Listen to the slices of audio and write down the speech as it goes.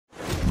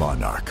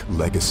Monarch,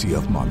 Legacy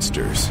of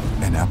Monsters,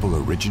 an Apple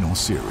original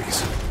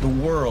series. The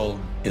world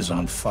is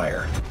on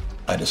fire.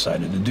 I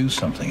decided to do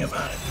something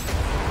about it.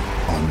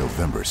 On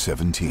November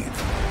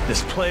 17th.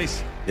 This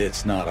place,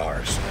 it's not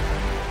ours.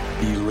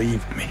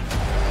 Believe me.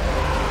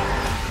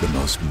 The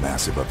most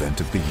massive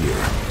event of the year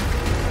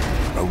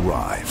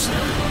arrives.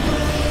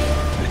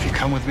 If you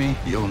come with me,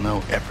 you'll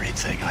know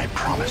everything, I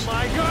promise. Oh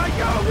my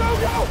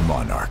God, go!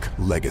 Monarch,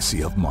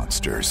 Legacy of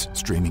Monsters.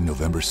 Streaming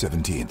November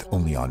 17th,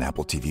 only on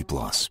Apple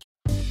TV+.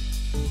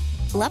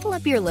 Level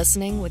up your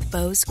listening with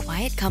Bose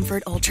Quiet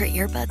Comfort Ultra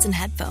earbuds and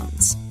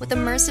headphones. With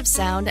immersive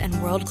sound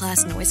and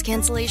world-class noise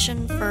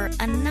cancellation for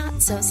a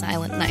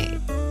not-so-silent night.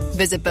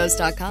 Visit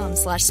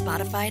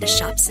Bose.com/Spotify to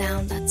shop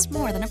sound that's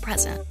more than a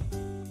present.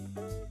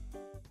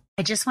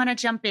 I just want to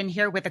jump in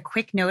here with a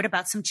quick note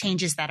about some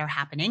changes that are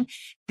happening.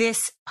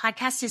 This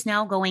podcast is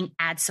now going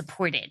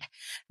ad-supported.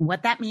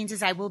 What that means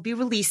is I will be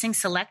releasing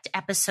select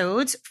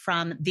episodes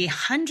from the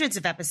hundreds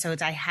of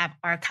episodes I have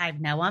archived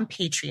now on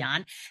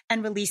Patreon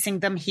and releasing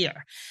them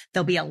here.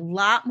 There'll be a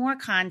lot more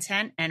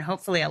content and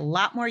hopefully a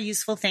lot more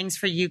useful things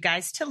for you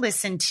guys to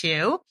listen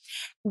to.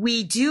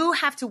 We do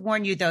have to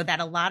warn you, though,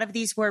 that a lot of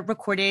these were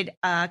recorded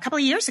a couple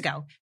of years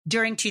ago.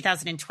 During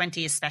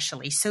 2020,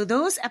 especially. So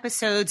those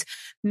episodes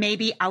may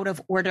be out of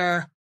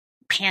order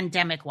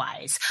pandemic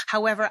wise.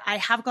 However, I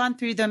have gone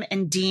through them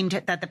and deemed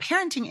that the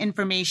parenting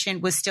information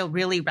was still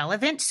really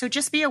relevant. So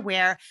just be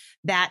aware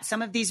that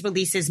some of these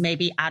releases may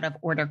be out of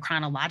order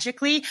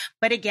chronologically.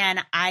 But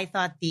again, I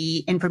thought the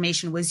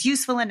information was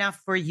useful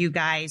enough for you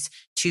guys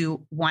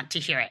to want to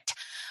hear it.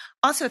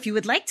 Also, if you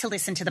would like to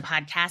listen to the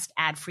podcast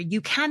ad-free, you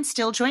can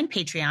still join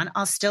Patreon.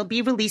 I'll still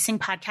be releasing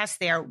podcasts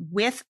there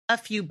with a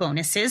few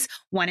bonuses.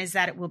 One is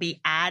that it will be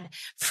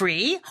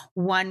ad-free.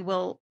 One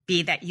will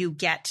be that you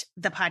get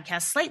the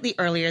podcast slightly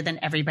earlier than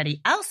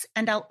everybody else.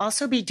 And I'll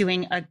also be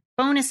doing a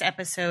bonus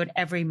episode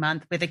every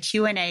month with a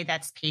Q&A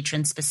that's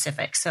patron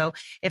specific. So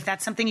if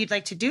that's something you'd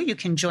like to do, you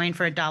can join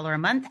for $1 a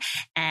month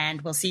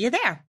and we'll see you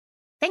there.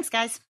 Thanks,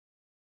 guys.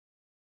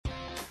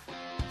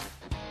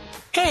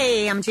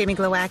 Hey, I'm Jamie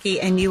Glowacki,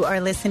 and you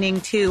are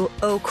listening to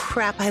Oh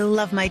Crap, I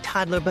Love My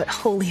Toddler, but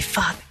Holy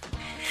Fuck.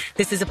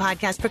 This is a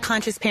podcast for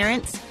conscious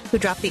parents who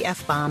drop the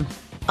F-bomb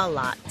a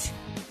lot.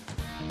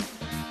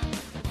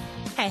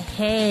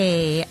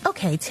 Hey.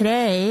 Okay,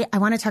 today I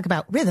want to talk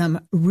about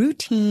rhythm,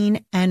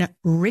 routine, and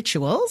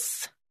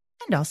rituals,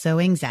 and also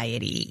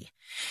anxiety.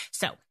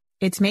 So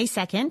it's May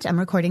 2nd. I'm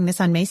recording this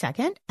on May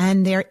 2nd,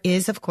 and there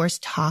is, of course,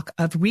 talk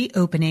of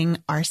reopening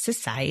our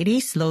society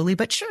slowly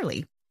but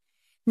surely.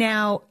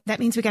 Now, that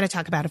means we got to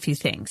talk about a few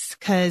things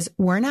because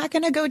we're not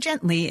going to go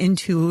gently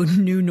into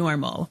new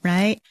normal,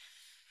 right?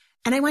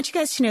 And I want you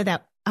guys to know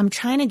that I'm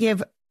trying to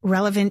give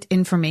relevant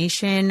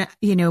information,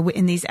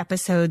 in these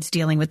episodes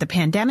dealing with the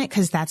pandemic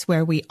because that's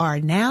where we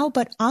are now.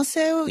 But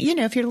also,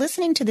 if you're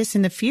listening to this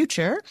in the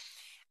future,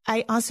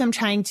 I also am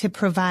trying to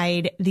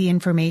provide the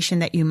information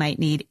that you might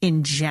need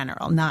in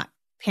general, not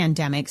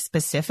pandemic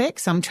specific.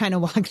 So I'm trying to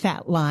walk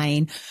that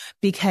line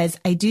because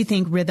I do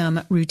think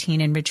rhythm, routine,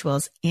 and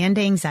rituals and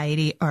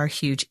anxiety are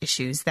huge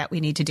issues that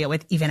we need to deal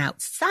with even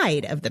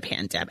outside of the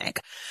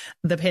pandemic.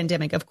 The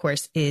pandemic, of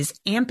course, is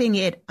amping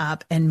it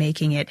up and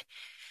making it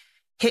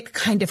hit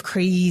kind of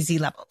crazy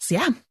levels.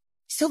 Yeah.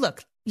 So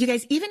look, you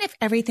guys, even if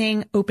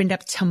everything opened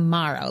up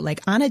tomorrow, like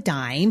on a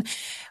dime,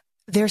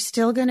 there's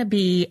still going to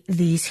be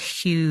these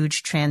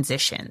huge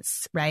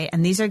transitions, right?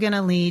 And these are going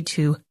to lead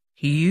to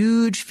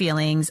huge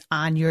feelings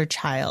on your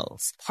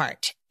child's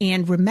part.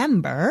 And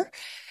remember,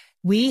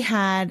 we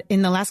had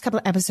in the last couple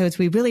of episodes,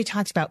 we really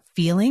talked about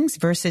feelings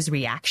versus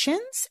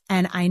reactions.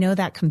 And I know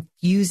that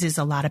confuses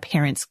a lot of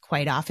parents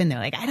quite often. They're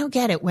like, I don't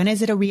get it. When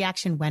is it a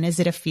reaction? When is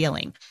it a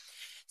feeling?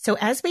 So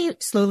as we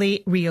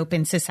slowly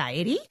reopen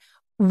society,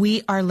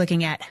 we are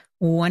looking at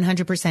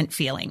 100%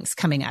 feelings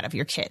coming out of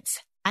your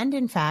kids. And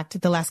in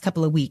fact, the last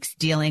couple of weeks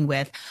dealing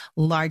with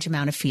large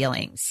amount of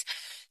feelings.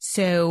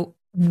 So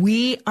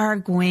we are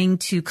going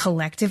to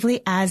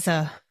collectively as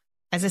a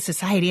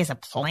society, as a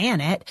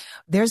planet,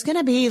 there's going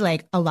to be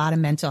like a lot of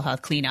mental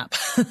health cleanup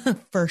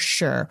for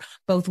sure,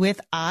 both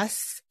with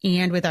us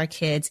and with our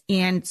kids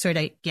and sort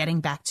of getting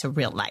back to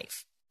real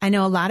life. I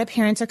know a lot of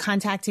parents are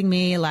contacting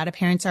me. A lot of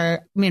parents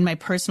are in my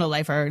personal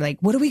life are like,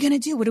 what are we going to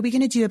do? What are we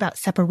going to do about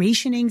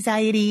separation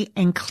anxiety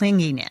and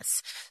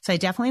clinginess? So I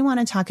definitely want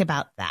to talk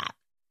about that.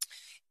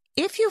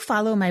 If you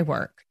follow my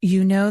work,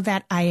 you know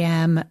that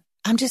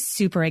I'm just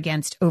super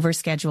against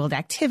overscheduled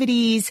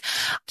activities,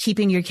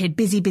 keeping your kid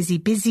busy.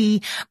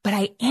 But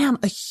I am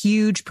a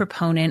huge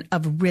proponent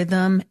of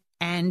rhythm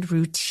and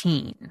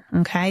routine.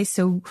 Okay.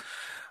 So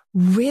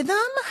rhythm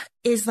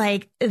is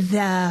like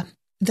the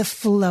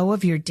flow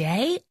of your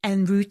day,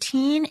 and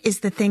routine is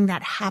the thing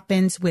that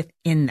happens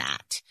within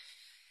that.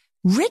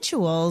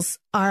 Rituals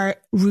are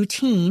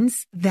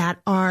routines that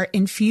are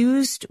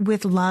infused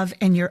with love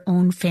and your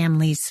own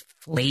family's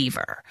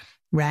flavor,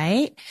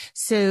 right?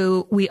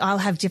 So we all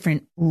have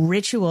different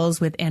rituals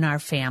within our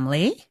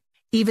family,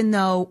 even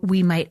though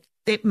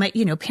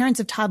parents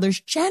of toddlers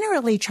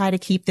generally try to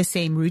keep the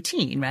same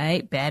routine,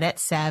 right? Bed at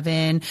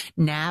 7,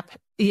 nap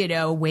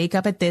wake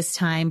up at this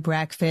time,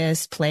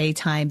 breakfast,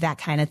 playtime, that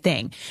kind of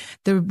thing.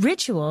 The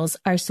rituals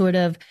are sort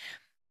of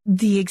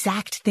the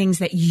exact things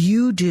that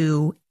you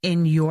do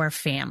in your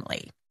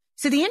family.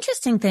 So the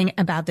interesting thing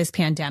about this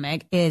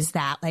pandemic is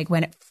that, like,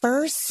 when it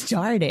first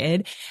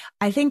started,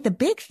 I think the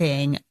big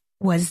thing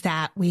was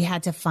that we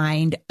had to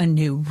find a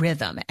new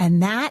rhythm.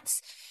 And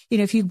that's,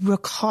 if you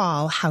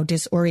recall how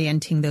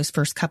disorienting those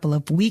first couple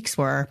of weeks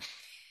were,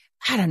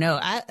 I don't know.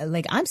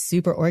 I'm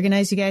super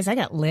organized, you guys. I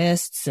got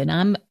lists and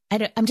I'm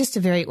just a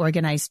very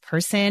organized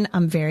person.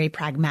 I'm very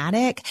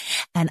pragmatic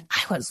and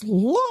I was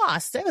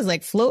lost. I was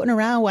like floating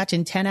around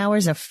watching 10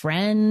 hours of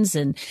Friends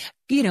and,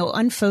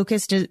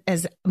 unfocused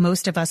as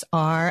most of us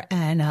are.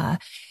 And,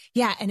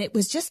 and it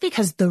was just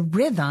because the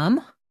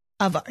rhythm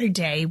of our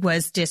day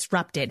was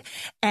disrupted.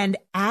 And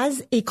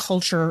as a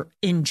culture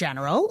in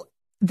general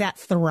that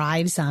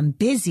thrives on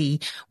busy,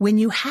 when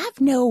you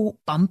have no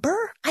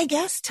bumper, I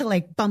guess, to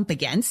like bump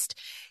against,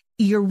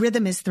 your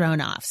rhythm is thrown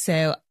off.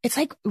 So it's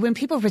like when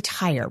people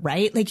retire,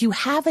 right? Like you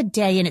have a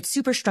day and it's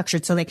super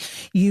structured. So like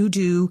you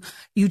do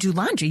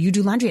laundry. You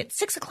do laundry at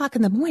 6 o'clock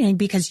in the morning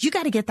because you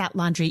got to get that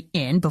laundry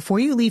in before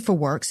you leave for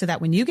work so that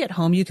when you get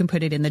home, you can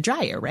put it in the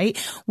dryer, right?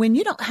 When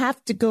you don't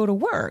have to go to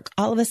work,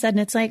 all of a sudden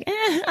it's like,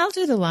 I'll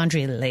do the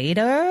laundry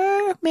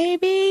later,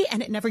 maybe.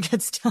 And it never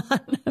gets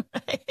done.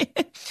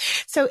 Right?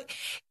 So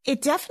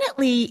it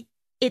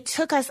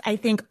took us, I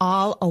think,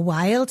 all a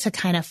while to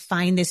kind of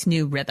find this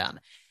new rhythm.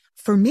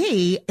 For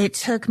me, it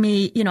took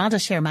me, I'll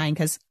just share mine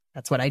because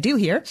that's what I do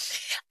here.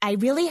 I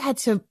really had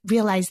to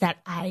realize that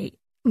I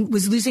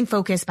was losing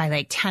focus by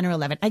like 10 or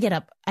 11. I get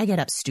up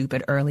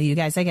stupid early, you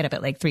guys. I get up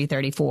at like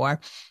 3:34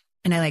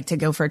 and I like to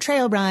go for a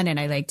trail run and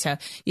I like to,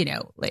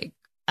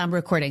 I'm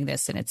recording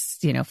this and it's,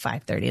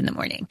 5:30 in the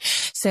morning.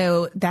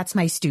 So that's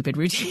my stupid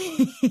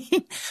routine.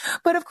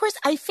 But of course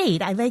I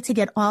fade. I like to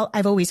get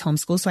I've always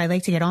homeschooled. So I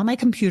like to get all my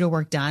computer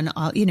work done,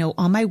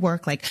 all my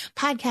work, like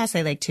podcasts.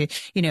 I like to,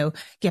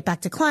 get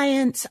back to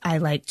clients. I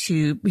like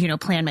to,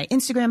 plan my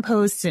Instagram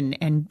posts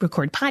and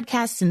record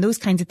podcasts and those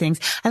kinds of things.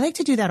 I like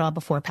to do that all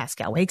before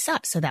Pascal wakes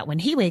up so that when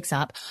he wakes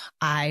up,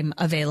 I'm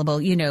available,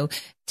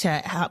 to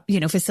help,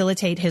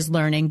 facilitate his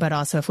learning, but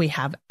also if we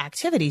have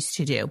activities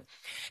to do.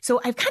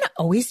 So I've kind of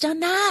always done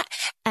that.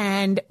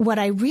 And what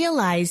I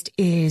realized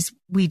is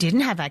we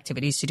didn't have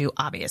activities to do,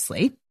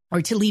 obviously,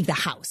 or to leave the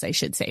house, I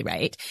should say,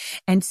 right?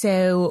 And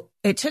so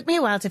it took me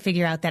a while to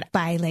figure out that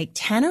by like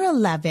 10 or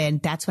 11,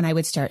 that's when I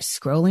would start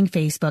scrolling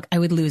Facebook. I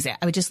would lose it.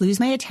 I would just lose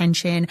my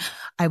attention.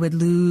 I would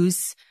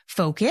lose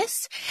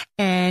focus.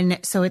 And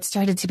so it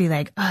started to be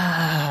like,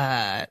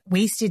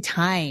 wasted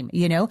time,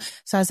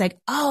 So I was like,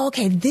 oh,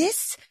 okay,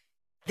 this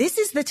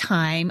is the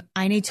time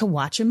I need to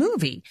watch a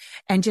movie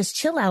and just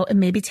chill out and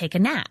maybe take a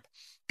nap.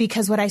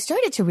 Because what I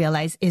started to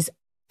realize is,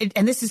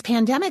 and this is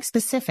pandemic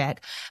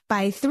specific,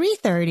 by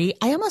 3:30,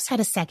 I almost had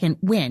a second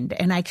wind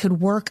and I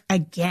could work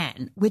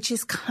again, which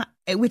is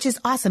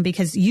awesome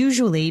because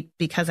usually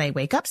because I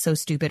wake up so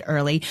stupid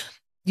early,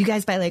 you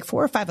guys, by like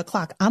 4 or 5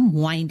 o'clock, I'm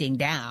winding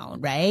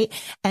down, right?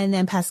 And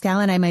then Pascal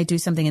and I might do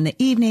something in the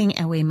evening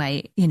and we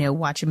might,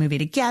 watch a movie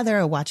together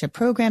or watch a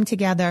program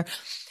together.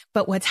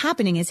 But what's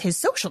happening is his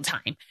social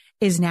time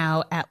is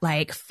now at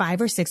like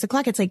 5 or 6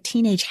 o'clock. It's like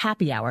teenage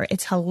happy hour.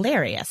 It's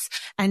hilarious.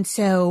 And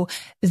so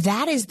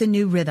that is the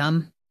new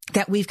rhythm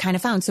that we've kind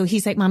of found. So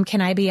he's like, Mom,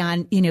 can I be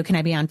on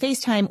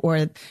FaceTime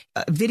or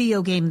a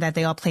video game that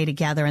they all play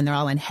together and they're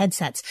all in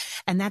headsets?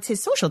 And that's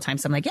his social time.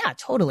 So I'm like, yeah,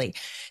 totally.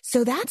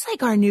 So that's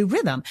like our new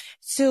rhythm.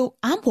 So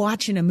I'm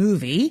watching a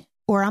movie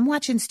or I'm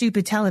watching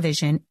stupid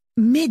television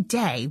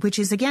midday, which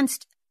is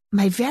against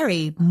my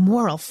very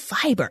moral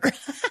fiber.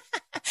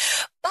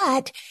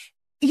 But,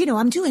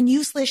 I'm doing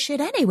useless shit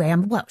anyway.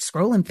 I'm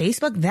scrolling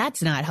Facebook?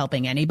 That's not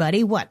helping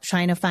anybody.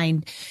 Trying to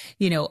find,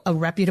 a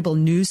reputable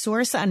news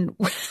source on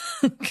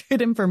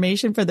good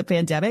information for the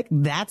pandemic?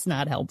 That's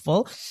not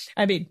helpful.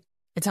 I mean,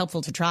 it's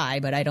helpful to try,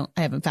 but I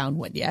haven't found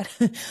one yet.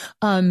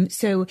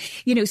 So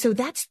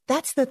that's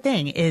the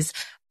thing is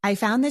I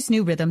found this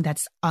new rhythm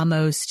that's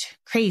almost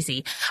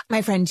crazy.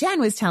 My friend Jen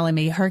was telling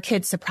me her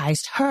kid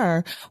surprised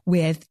her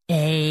with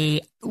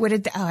I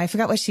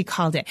forgot what she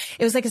called it.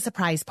 It was like a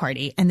surprise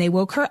party and they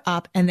woke her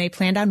up and they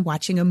planned on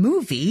watching a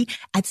movie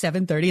at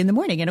 7:30 in the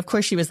morning. And of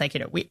course she was like,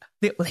 we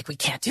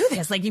can't do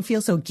this. Like you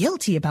feel so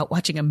guilty about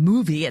watching a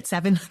movie at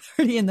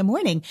 7:30 in the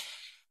morning.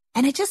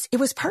 And it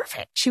was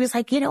perfect. She was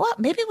like, you know what?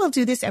 Maybe we'll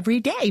do this every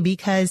day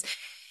because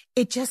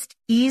it just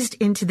eased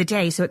into the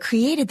day. So it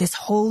created this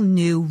whole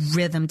new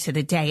rhythm to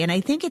the day. And I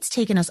think it's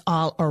taken us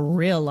all a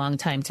real long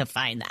time to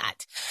find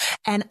that.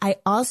 And I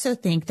also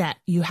think that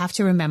you have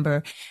to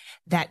remember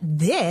that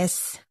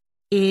this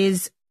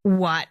is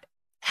what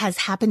has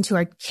happened to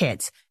our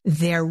kids.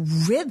 Their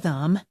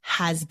rhythm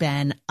has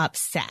been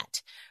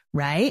upset,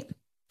 right?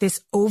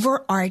 This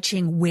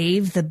overarching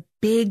wave, the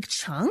big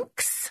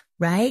chunks,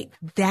 right?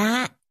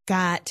 That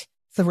got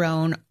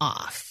thrown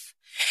off.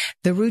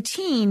 The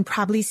routine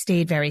probably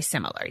stayed very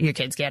similar. Your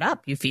kids get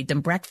up, you feed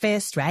them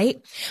breakfast,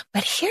 right?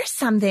 But here's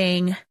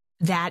something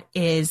that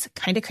is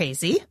kind of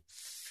crazy.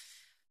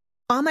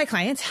 all my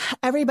clients,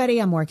 everybody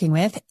I'm working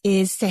with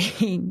is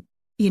saying,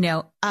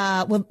 no,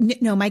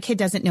 my kid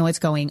doesn't know what's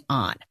going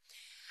on.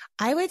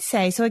 I would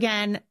say, so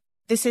again,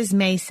 this is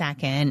May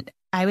 2nd.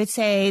 I would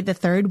say the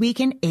third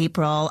week in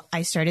April,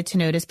 I started to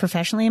notice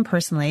professionally and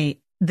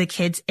personally the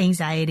kids'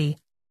 anxiety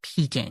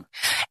peaking.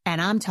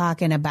 And I'm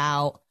talking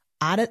about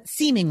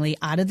seemingly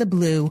out of the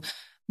blue,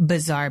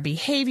 bizarre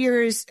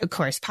behaviors, of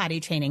course, potty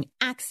training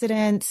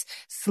accidents,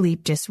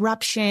 sleep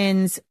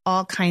disruptions,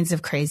 all kinds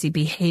of crazy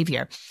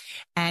behavior.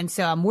 And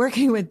so I'm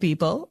working with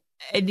people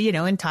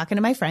and talking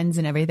to my friends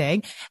and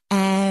everything.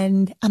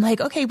 And I'm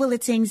like, okay, well,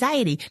 it's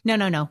anxiety.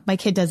 No. My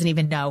kid doesn't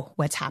even know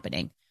what's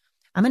happening.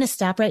 I'm going to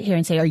stop right here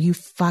and say, are you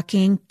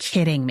fucking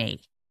kidding me?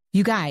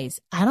 You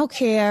guys, I don't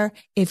care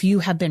if you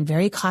have been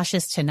very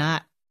cautious to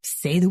not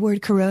say the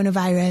word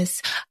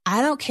coronavirus.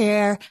 I don't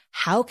care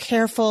how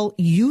careful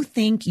you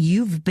think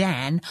you've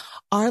been.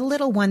 Our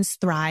little ones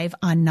thrive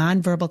on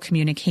nonverbal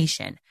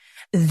communication.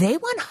 They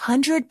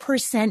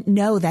 100%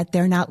 know that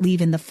they're not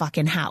leaving the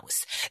fucking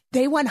house.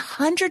 They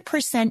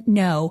 100%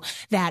 know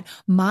that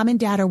mom and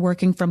dad are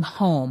working from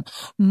home.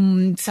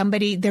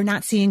 They're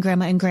not seeing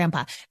grandma and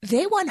grandpa.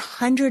 They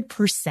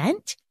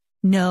 100%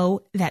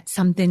 know that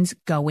something's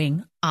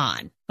going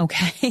on.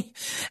 Okay.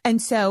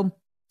 And so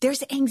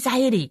there's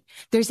anxiety.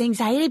 There's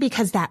anxiety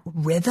because the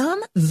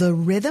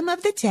rhythm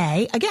of the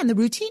day, again, the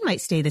routine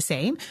might stay the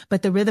same,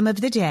 but the rhythm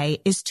of the day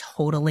is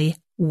totally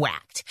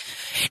whacked.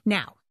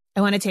 Now, I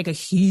want to take a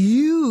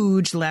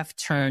huge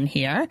left turn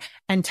here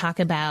and talk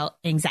about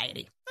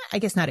anxiety. I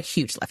guess not a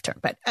huge left turn,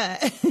 but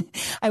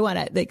I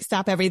want to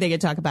stop everything and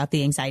talk about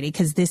the anxiety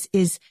because this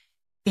is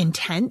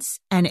intense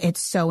and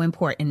it's so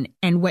important.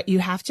 And what you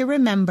have to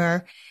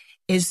remember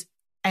is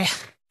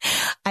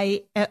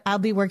I'll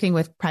be working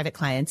with private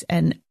clients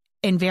and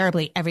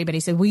invariably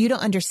everybody said, well, you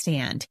don't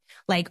understand.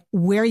 Like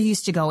we're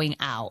used to going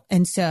out.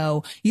 And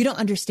so you don't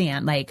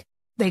understand like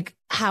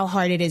how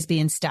hard it is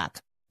being stuck.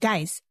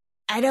 Guys,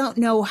 I don't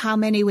know how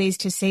many ways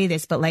to say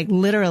this, but like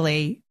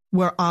literally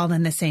we're all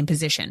in the same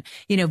position,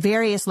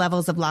 various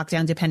levels of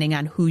lockdown, depending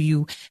on who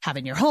you have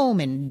in your home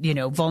and,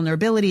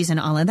 vulnerabilities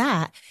and all of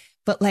that.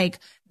 But like,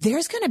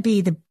 there's going to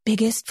be the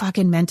biggest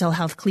fucking mental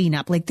health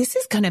cleanup. Like this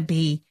is going to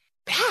be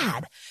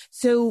bad.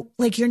 So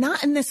like, you're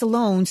not in this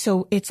alone.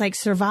 So it's like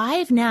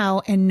survive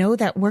now and know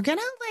that we're going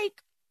to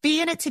like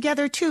be in it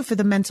together too for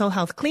the mental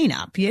health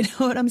cleanup. You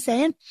know what I'm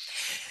saying?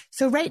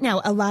 So right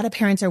now, a lot of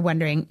parents are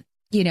wondering,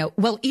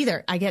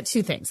 either I get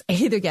two things. I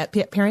either get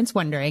parents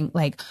wondering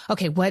like,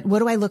 okay, what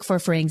do I look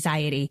for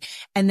anxiety?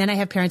 And then I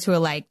have parents who are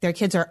like, their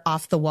kids are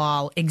off the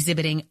wall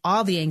exhibiting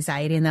all the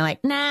anxiety. And they're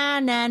like,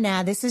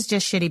 nah, this is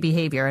just shitty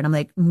behavior. And I'm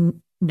like,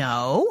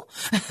 no.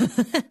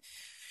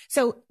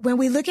 So when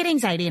we look at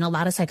anxiety, and a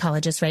lot of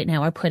psychologists right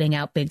now are putting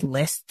out big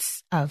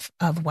lists of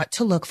what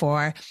to look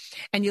for.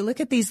 And you look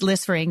at these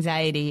lists for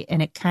anxiety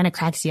and it kind of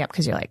cracks you up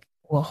because you're like,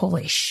 well,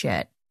 holy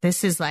shit.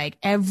 This is like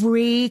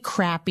every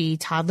crappy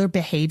toddler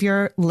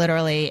behavior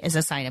literally is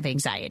a sign of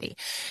anxiety.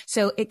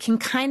 So it can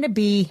kind of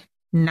be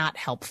not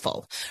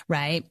helpful,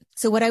 right?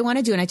 So what I want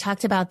to do, and I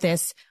talked about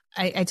this,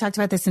 I talked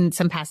about this in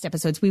some past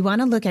episodes. We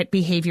want to look at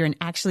behavior and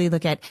actually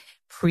look at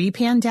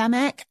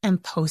pre-pandemic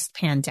and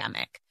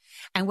post-pandemic.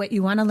 And what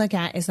you want to look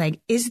at is like,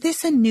 is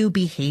this a new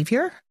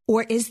behavior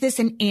or is this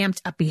an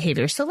amped up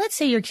behavior? So let's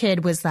say your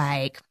kid was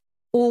like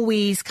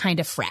always kind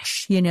of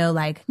fresh,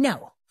 like,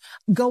 no.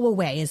 Go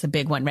away is a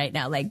big one right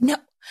now. Like, no,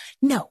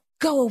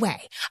 go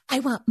away. I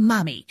want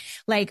mommy.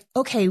 Like,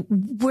 okay,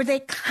 were they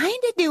kind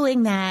of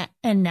doing that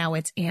and now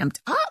it's amped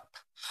up?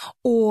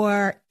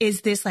 Or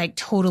is this like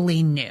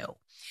totally new?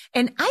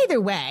 And either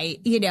way,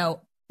 you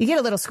get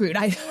a little screwed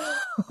either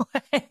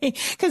way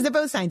because they're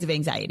both signs of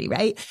anxiety,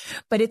 right?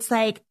 But it's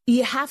like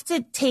you have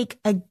to take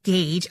a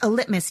gauge, a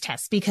litmus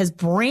test because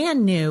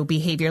brand new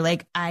behavior,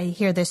 like I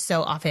hear this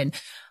so often.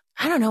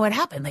 I don't know what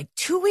happened. Like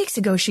 2 weeks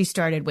ago, she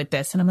started with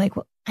this. And I'm like,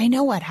 well, I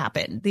know what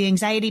happened. The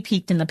anxiety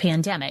peaked in the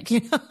pandemic,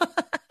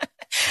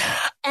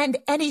 And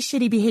any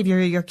shitty behavior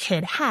your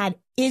kid had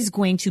is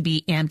going to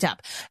be amped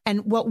up.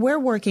 And what we're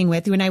working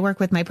with when I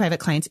work with my private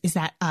clients is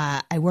that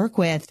I work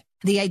with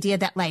the idea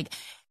that like,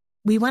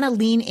 we want to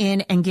lean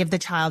in and give the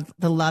child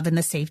the love and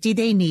the safety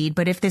they need.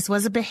 But if this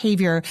was a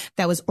behavior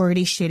that was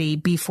already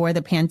shitty before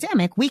the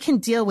pandemic, we can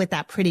deal with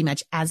that pretty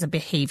much as a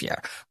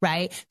behavior,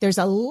 right? There's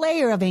a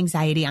layer of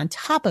anxiety on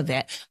top of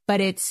it, but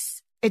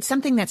it's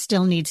something that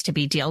still needs to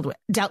be dealt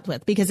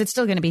with because it's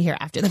still going to be here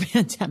after the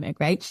pandemic,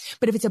 right?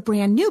 But if it's a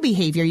brand new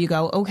behavior, you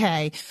go,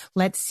 okay,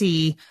 let's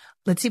see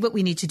what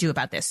we need to do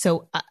about this.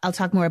 So I'll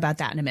talk more about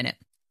that in a minute.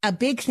 A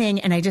big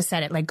thing, and I just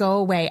said it, like, go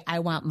away, I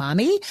want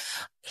mommy.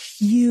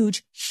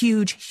 Huge,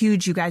 you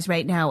guys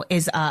right now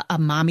is a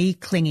mommy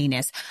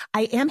clinginess.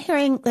 I am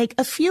hearing like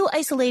a few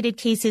isolated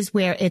cases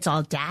where it's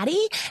all daddy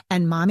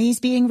and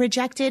mommy's being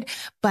rejected,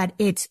 but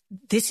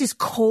this is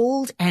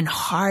cold and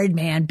hard,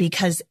 man,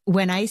 because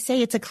when I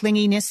say it's a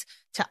clinginess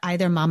to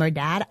either mom or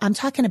dad, I'm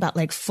talking about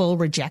like full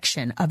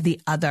rejection of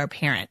the other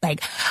parent.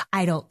 Like,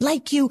 I don't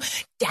like you.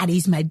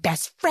 Daddy's my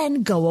best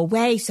friend. Go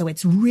away. So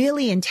it's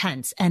really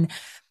intense. And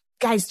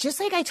guys, just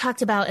like I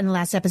talked about in the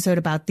last episode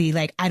about the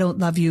like, I don't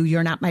love you,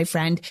 you're not my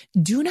friend.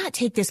 Do not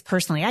take this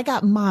personally. I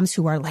got moms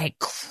who are like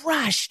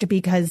crushed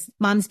because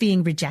mom's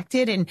being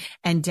rejected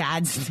and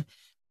dad's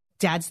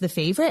the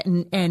favorite,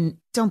 and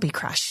don't be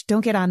crushed.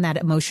 Don't get on that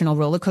emotional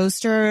roller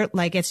coaster.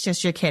 Like it's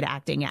just your kid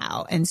acting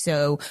out. And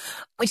so,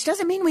 which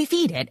doesn't mean we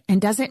feed it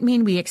and doesn't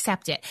mean we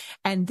accept it.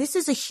 And this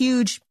is a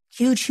huge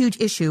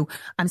issue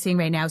I'm seeing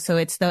right now. So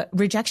it's the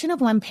rejection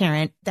of one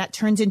parent that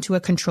turns into a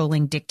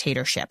controlling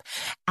dictatorship.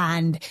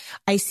 And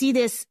I see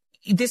this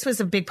was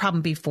a big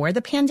problem before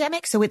the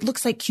pandemic. So it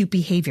looks like cute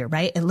behavior,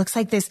 right? It looks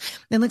like this.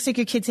 It looks like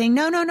your kid saying,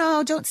 no,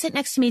 don't sit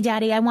next to me,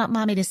 daddy. I want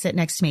mommy to sit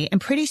next to me. And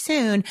pretty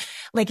soon,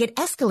 like it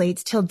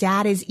escalates till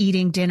dad is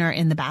eating dinner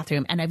in the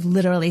bathroom. And I've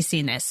literally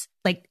seen this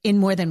like in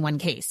more than one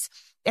case.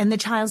 And the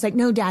child's like,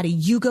 no, daddy,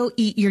 you go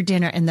eat your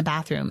dinner in the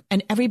bathroom.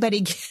 And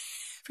everybody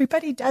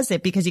does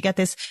it because you got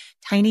this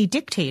tiny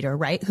dictator,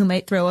 right? Who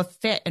might throw a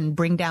fit and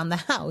bring down the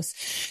house.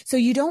 So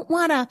you don't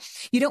want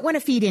to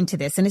feed into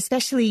this. And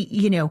especially,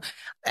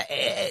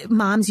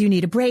 moms, you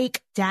need a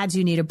break. Dads,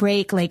 you need a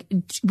break. Like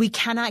we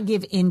cannot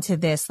give into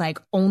this, like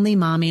only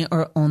mommy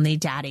or only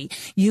daddy.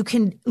 You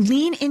can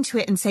lean into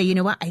it and say, you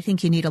know what? I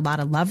think you need a lot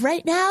of love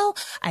right now.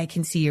 I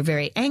can see you're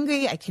very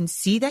angry. I can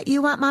see that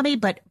you want mommy,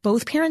 but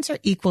both parents are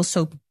equal.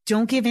 So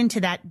don't give into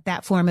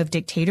that form of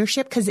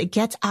dictatorship because it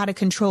gets out of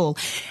control.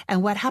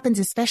 And what happens,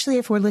 especially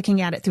if we're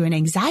looking at it through an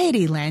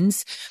anxiety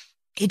lens,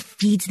 it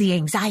feeds the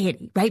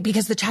anxiety, right?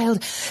 Because the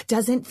child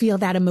doesn't feel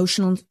that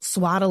emotional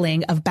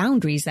swaddling of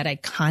boundaries that I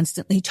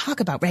constantly talk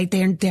about, right?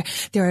 They're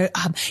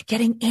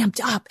getting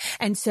amped up.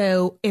 And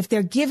so if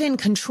they're given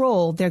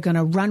control, they're going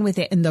to run with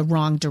it in the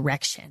wrong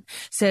direction.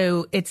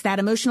 So it's that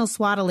emotional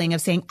swaddling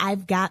of saying,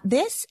 I've got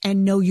this,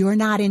 and no, you're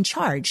not in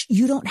charge.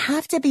 You don't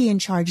have to be in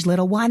charge,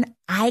 little one.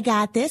 I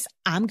got this.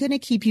 I'm going to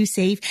keep you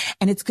safe,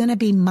 and it's going to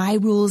be my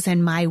rules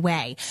and my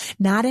way,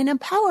 not in a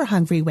power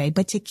hungry way,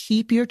 but to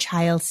keep your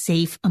child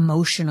safe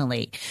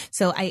emotionally.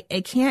 So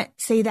I can't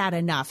say that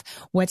enough.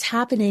 What's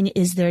happening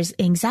is there's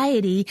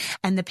anxiety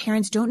and the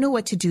parents don't know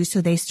what to do. So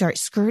they start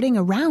skirting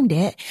around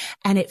it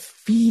and it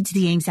feeds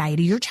the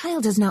anxiety. Your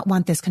child does not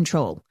want this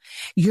control.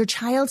 Your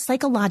child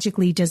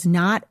psychologically does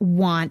not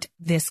want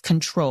this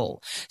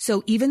control.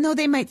 So even though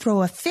they might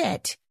throw a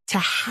fit to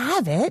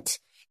have it,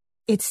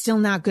 it's still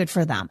not good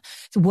for them.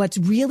 So what's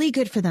really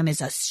good for them is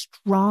a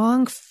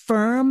strong,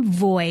 firm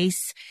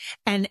voice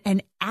and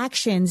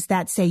actions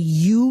that say,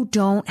 you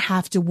don't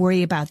have to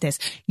worry about this.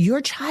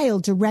 Your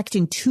child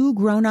directing two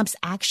grown-ups'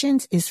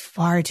 actions is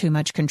far too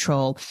much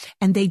control,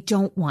 and they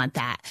don't want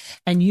that.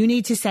 And you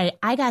need to say,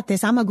 I got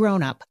this. I'm a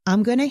grown-up.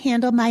 I'm going to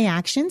handle my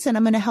actions, and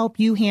I'm going to help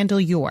you handle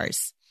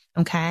yours.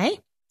 Okay?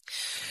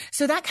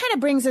 So that kind of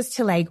brings us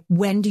to like,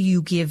 when do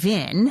you give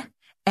in?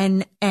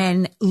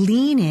 And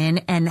lean in,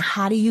 and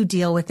how do you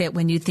deal with it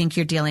when you think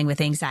you're dealing with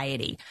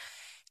anxiety?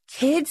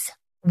 Kids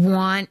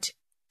want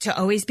to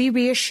always be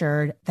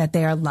reassured that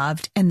they are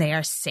loved and they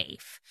are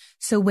safe.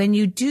 So when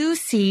you do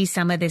see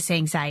some of this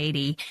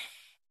anxiety,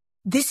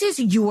 this is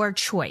your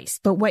choice.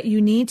 But what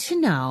you need to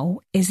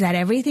know is that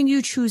everything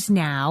you choose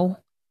now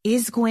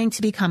is going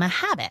to become a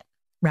habit,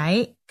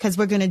 right? Because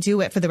we're going to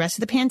do it for the rest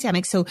of the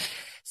pandemic. So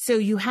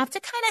you have to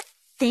kind of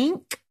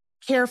think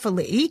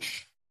carefully.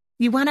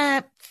 You want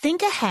to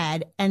think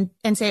ahead and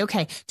say,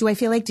 okay, do I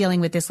feel like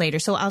dealing with this later?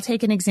 So I'll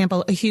take an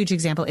example. A huge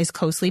example is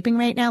co-sleeping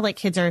right now. Like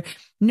kids are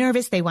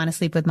nervous. They want to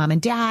sleep with mom and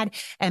dad,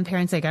 and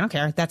parents like, I don't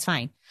care. That's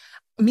fine.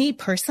 Me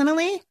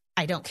personally,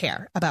 I don't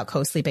care about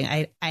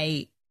co-sleeping.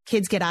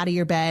 Kids get out of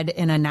your bed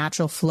in a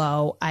natural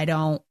flow. I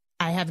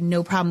have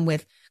no problem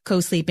with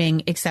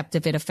co-sleeping, except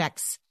if it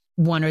affects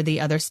one or the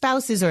other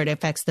spouses or it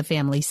affects the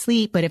family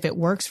sleep. But if it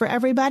works for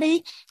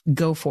everybody,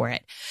 go for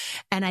it.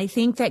 And I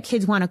think that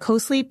kids want to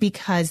co-sleep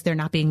because they're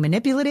not being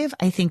manipulative.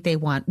 I think they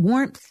want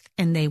warmth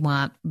and they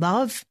want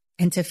love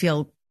and to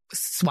feel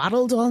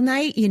swaddled all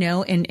night,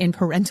 in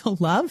parental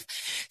love.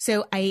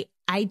 So I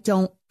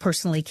don't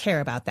personally care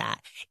about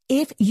that.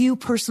 If you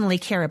personally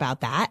care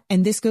about that,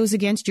 and this goes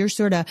against your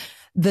sort of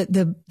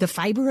the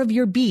fiber of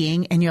your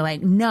being, and you're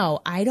like, no,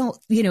 I don't,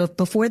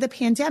 before the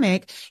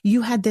pandemic,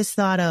 you had this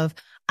thought of,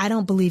 I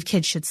don't believe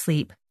kids should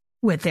sleep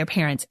with their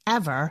parents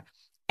ever.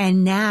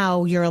 And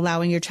now you're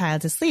allowing your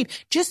child to sleep.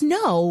 Just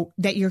know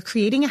that you're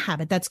creating a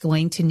habit that's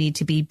going to need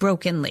to be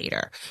broken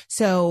later.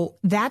 So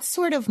that's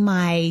sort of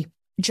my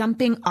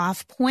jumping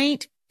off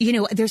point.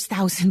 There's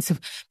thousands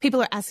of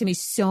people are asking me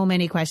so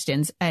many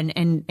questions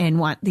and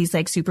want these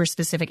like super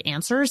specific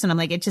answers. And I'm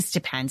like, it just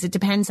depends. It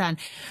depends on,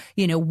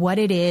 what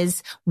it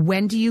is.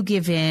 When do you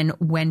give in?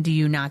 When do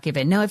you not give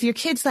in? Now, if your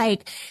kid's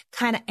like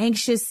kind of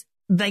anxious,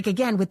 like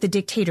again, with the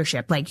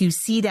dictatorship, like you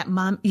see that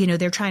mom,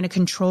 they're trying to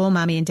control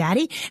mommy and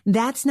daddy.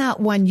 That's not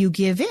one you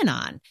give in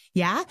on.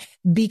 Yeah.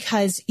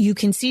 Because you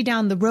can see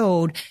down the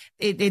road,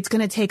 it's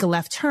going to take a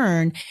left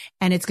turn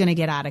and it's going to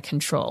get out of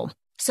control.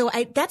 So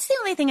that's the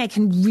only thing I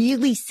can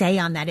really say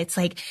on that. It's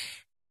like,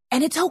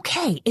 and it's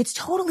okay. It's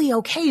totally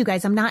okay, you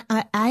guys. I'm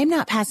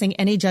not passing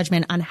any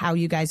judgment on how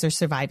you guys are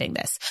surviving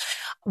this.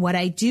 What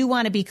I do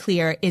want to be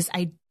clear is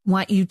I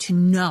want you to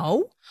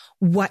know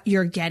what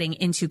you're getting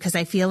into, because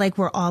I feel like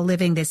we're all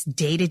living this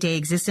day-to-day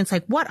existence.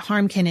 Like, what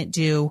harm can it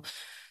do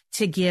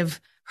to give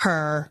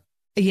her,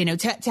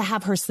 to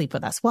have her sleep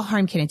with us? What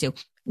harm can it do?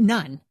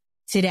 None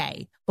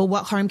today. But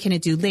what harm can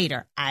it do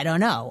later? I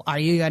don't know. Are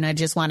you going to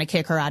just want to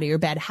kick her out of your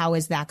bed? How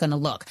is that going to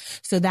look?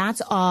 So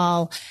that's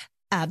all.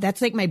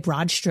 That's like my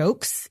broad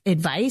strokes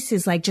advice,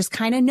 is like, just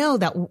kind of know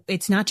that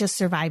it's not just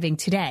surviving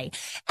today.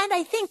 And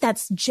I think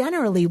that's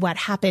generally what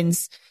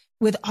happens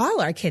with all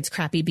our kids'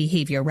 crappy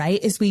behavior,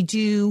 right? Is we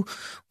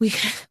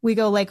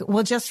go like,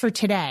 well, just for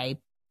today,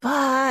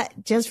 but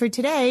just for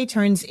today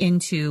turns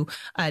into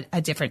a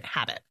different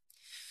habit.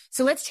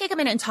 So let's take a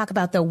minute and talk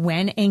about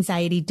when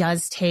anxiety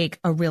does take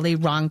a really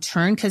wrong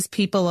turn, because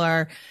people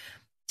are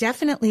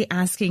definitely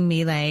asking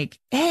me like,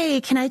 hey,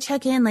 can I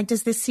check in? Like,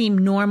 does this seem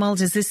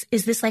normal? Is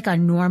this like a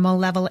normal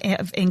level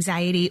of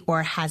anxiety,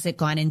 or has it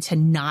gone into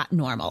not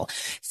normal?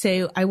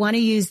 So I want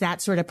to use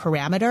that sort of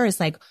parameter, is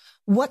like,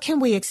 what can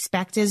we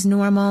expect as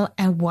normal,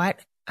 and where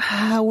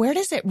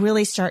does it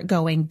really start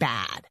going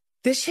bad?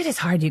 This shit is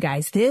hard, you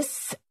guys.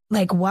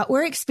 Like, what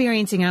we're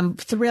experiencing, I'm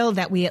thrilled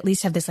that we at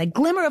least have this like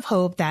glimmer of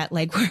hope that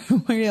like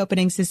we're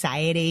reopening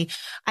society.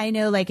 I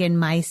know, like, in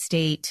my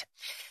state,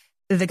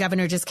 the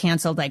governor just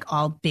canceled like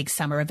all big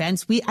summer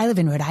events. I live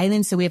in Rhode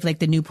Island, so we have like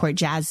the Newport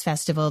Jazz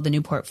Festival, the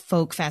Newport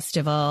Folk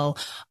Festival.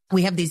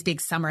 We have these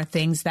big summer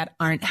things that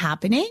aren't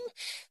happening.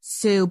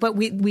 So, but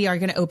we are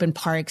going to open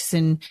parks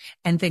and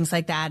things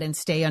like that and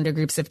stay under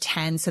groups of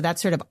 10. So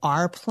that's sort of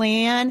our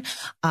plan.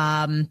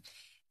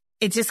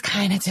 It just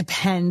kind of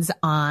depends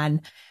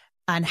on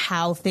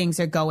how things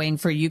are going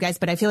for you guys.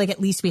 But I feel like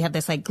at least we have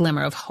this like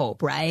glimmer of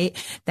hope, right?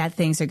 That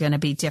things are going to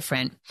be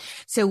different.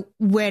 So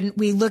when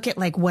we look at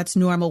like what's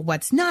normal,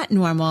 what's not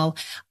normal,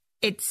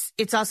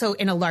 it's also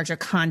in a larger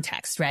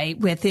context, right?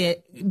 With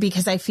it,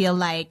 because I feel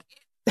like,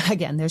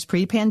 again, there's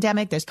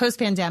pre-pandemic, there's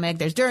post-pandemic,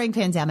 there's during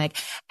pandemic,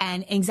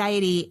 and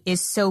anxiety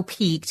is so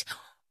peaked.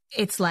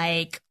 It's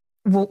like,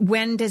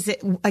 when does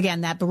it,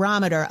 again, that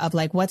barometer of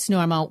like what's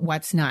normal,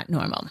 what's not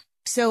normal.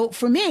 So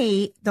for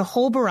me, the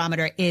whole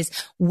barometer is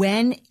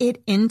when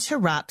it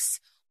interrupts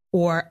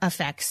or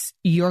affects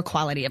your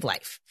quality of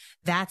life.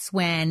 That's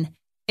when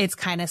it's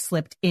kind of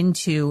slipped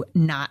into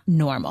not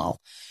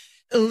normal.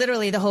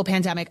 Literally the whole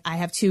pandemic, I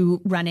have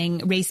 2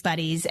 running race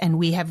buddies, and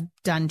we have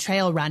done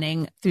trail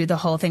running through the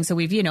whole thing. So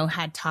we've,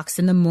 had talks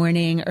in the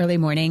morning, early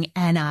morning,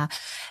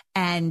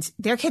 and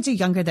their kids are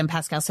younger than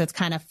Pascal. So it's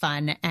kind of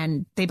fun.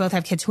 And they both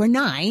have kids who are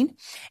 9.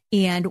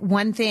 And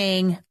one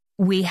thing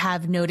we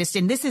have noticed,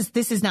 and this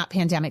is not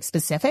pandemic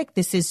specific,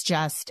 this is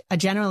just a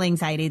general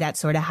anxiety that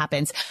sort of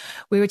happens.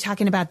 We were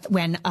talking about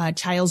when a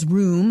child's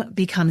room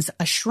becomes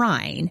a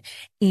shrine,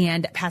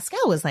 and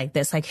Pascal was like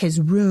this, like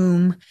his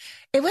room,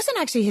 it wasn't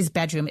actually his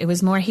bedroom. It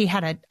was more, he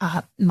had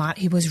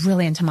he was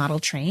really into model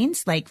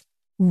trains, like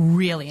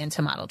really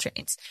into model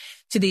trains,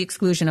 to the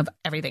exclusion of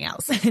everything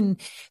else. And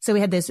so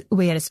we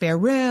had a spare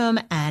room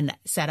and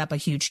set up a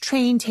huge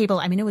train table.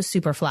 I mean, it was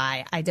super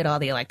fly. I did all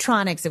the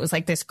electronics. It was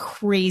like this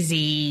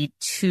crazy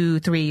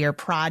 2-3 year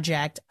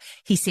project.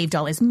 He saved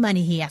all his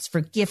money. He asked for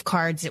gift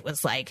cards. It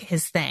was like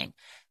his thing.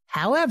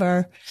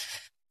 However,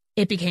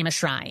 it became a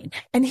shrine,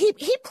 and he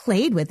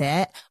played with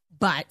it,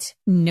 but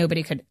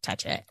nobody could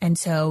touch it. And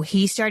so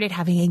he started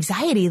having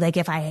anxiety. Like,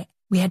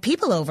 we had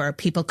people over,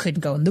 people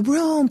couldn't go in the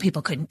room,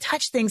 people couldn't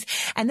touch things.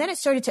 And then it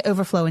started to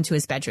overflow into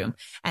his bedroom.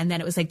 And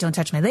then it was like, don't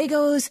touch my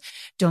Legos,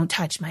 don't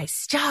touch my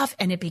stuff.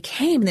 And it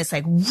became this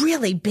like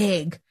really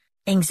big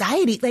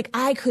anxiety. Like,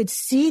 I could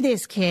see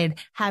this kid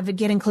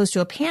getting close to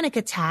a panic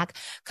attack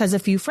because a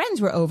few friends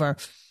were over.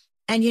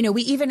 And,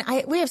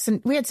 we had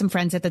some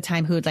friends at the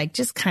time who would like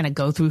just kind of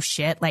go through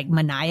shit like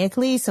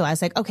maniacally. So I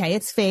was like, okay,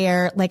 it's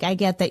fair. Like, I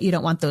get that you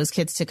don't want those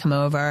kids to come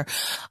over.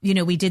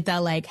 We did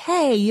the like,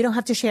 hey, you don't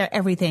have to share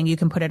everything. You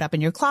can put it up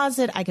in your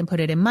closet. I can put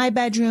it in my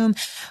bedroom.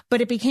 But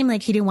it became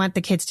like he didn't want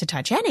the kids to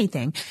touch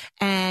anything.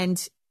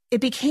 And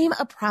it became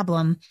a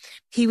problem.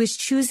 He was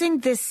choosing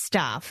this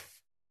stuff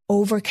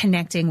over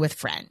connecting with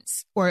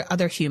friends or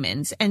other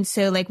humans. And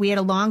so like we had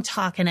a long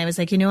talk, and I was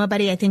like, you know what,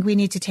 buddy, I think we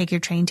need to take your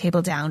train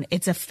table down.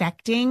 It's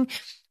affecting,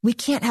 we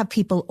can't have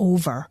people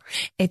over.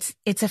 It's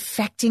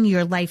affecting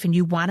your life, and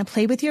you want to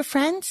play with your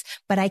friends,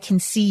 but I can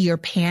see your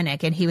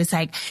panic. And he was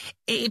like,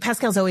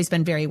 Pascal's always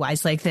been very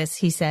wise like this.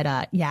 He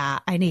said, yeah,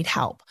 I need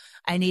help.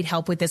 I need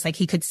help with this. Like,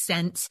 he could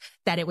sense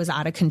that it was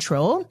out of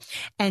control.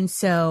 And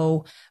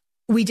so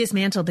we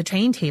dismantled the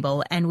train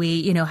table, and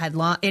we,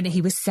 and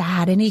he was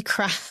sad and he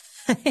cried.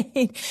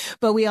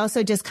 But we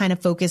also just kind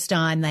of focused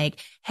on like,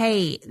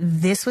 hey,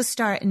 this was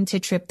starting to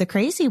trip the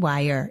crazy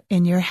wire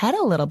in your head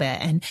a little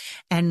bit.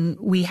 And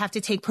we have to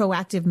take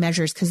proactive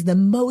measures, because the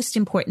most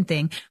important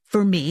thing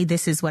for me,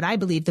 this is what I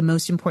believe, the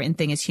most important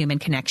thing is human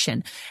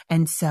connection.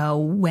 And so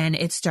when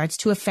it starts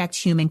to affect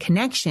human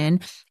connection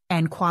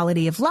and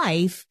quality of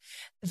life,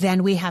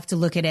 then we have to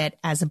look at it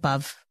as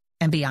above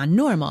and beyond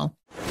normal.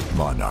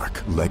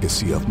 Monarch,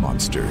 Legacy of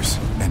Monsters,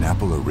 an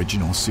Apple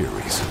original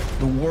series.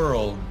 The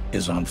world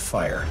is on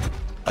fire.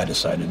 I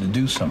decided to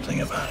do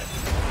something about it.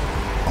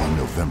 On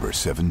November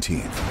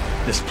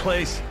 17th. This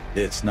place,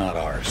 it's not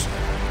ours.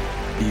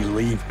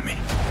 Believe me.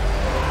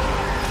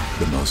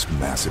 The most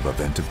massive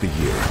event of the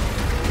year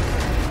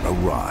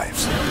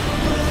arrives.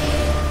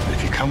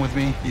 If you come with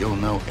me, you'll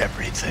know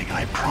everything,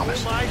 I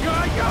promise. Oh my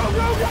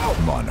God,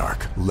 go!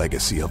 Monarch,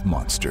 Legacy of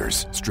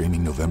Monsters.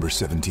 Streaming November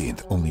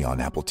 17th, only on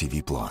Apple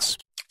TV+.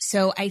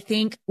 So I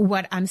think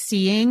what I'm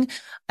seeing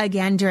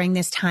again during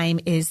this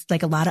time is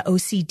like a lot of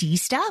OCD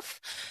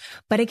stuff.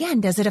 But again,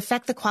 does it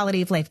affect the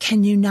quality of life?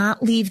 Can you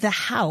not leave the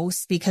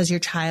house because your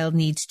child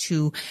needs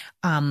to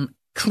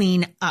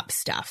clean up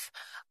stuff?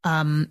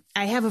 I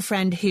have a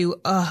friend who,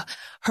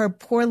 her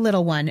poor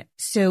little one.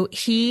 So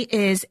he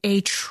is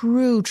a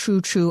true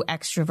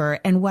extrovert.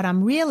 And what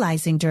I'm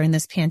realizing during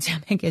this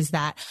pandemic is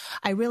that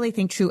I really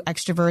think true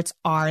extroverts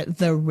are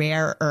the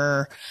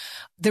rarer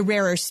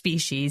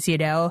species, you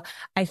know.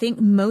 I think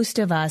most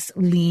of us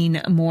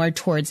lean more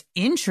towards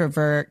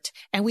introvert,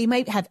 and we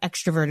might have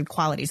extroverted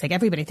qualities. Like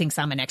everybody thinks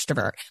I'm an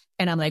extrovert.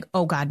 And I'm like,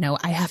 oh God, no,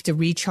 I have to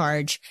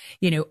recharge.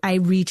 You know, I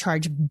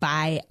recharge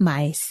by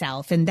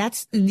myself. And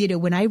that's, you know,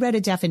 when I read a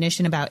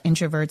definition about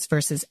introverts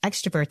versus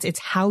extroverts, it's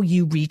how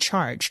you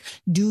recharge.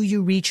 Do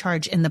you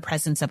recharge in the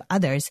presence of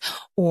others,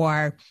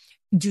 or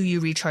do you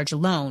recharge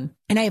alone?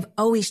 And I have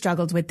always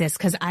struggled with this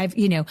because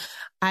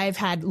I've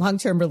had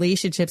long-term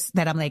relationships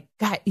that I'm like,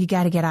 God, you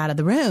got to get out of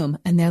the room.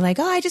 And they're like,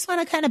 oh, I just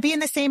want to kind of be in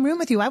the same room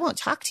with you. I won't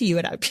talk to you.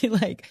 And I'd be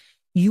like,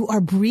 you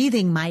are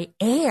breathing my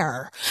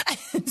air.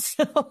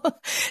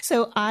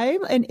 So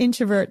I'm an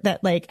introvert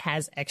that like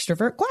has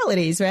extrovert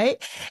qualities,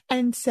 right?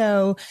 And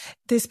so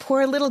this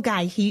poor little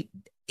guy,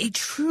 a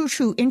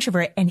true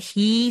introvert, and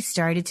he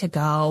started to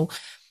go,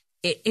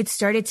 it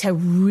started to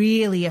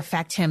really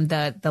affect him,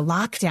 the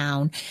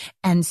lockdown.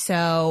 And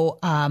so,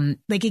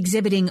 like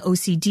exhibiting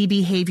OCD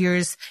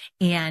behaviors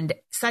and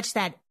such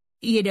that,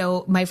 you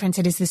know, my friend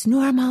said, is this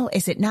normal?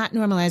 Is it not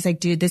normal? I was like,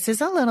 dude, this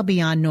is a little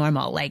beyond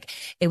normal. Like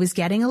it was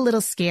getting a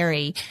little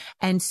scary.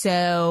 And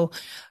so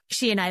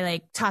she and I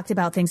like talked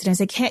about things, and I was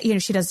like,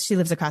 she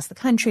lives across the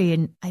country.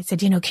 And I said,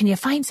 can you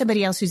find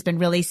somebody else who's been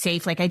really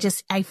safe? Like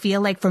I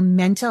feel like for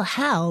mental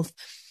health,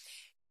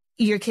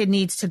 your kid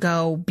needs to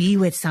go be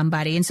with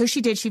somebody. And so she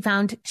did. She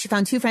found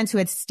two friends who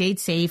had stayed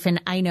safe.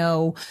 And I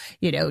know,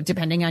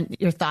 depending on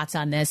your thoughts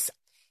on this,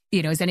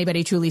 is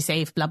anybody truly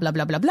safe? Blah, blah,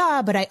 blah, blah,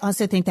 blah. But I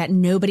also think that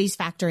nobody's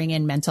factoring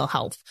in mental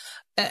health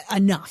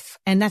enough.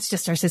 And that's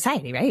just our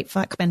society, right?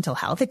 Fuck mental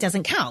health. It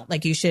doesn't count.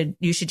 Like you should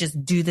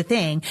just do the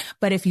thing.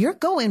 But if you're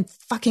going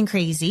fucking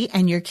crazy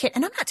and your kid,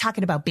 and I'm not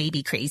talking about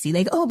baby crazy,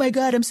 like, oh my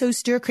God, I'm so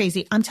stir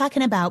crazy. I'm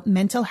talking about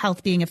mental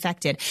health being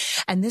affected.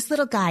 And this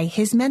little guy,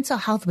 his mental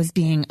health was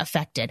being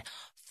affected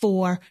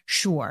for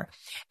sure.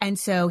 And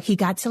so he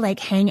got to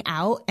like hang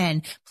out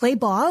and play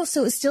ball.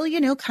 So it was still,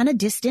 kind of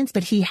distance,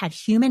 but he had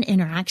human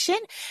interaction,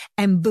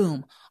 and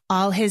boom,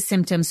 all his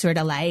symptoms sort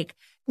of like,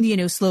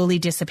 slowly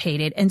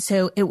dissipated. And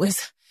so it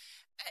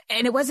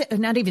wasn't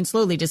not even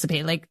slowly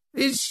dissipated. Like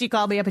she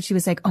called me up and she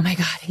was like, oh my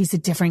God, he's a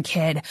different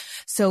kid.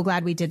 So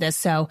glad we did this.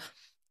 So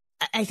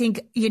I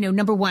think,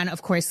 number one,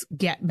 of course,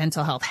 get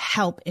mental health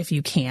help if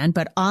you can,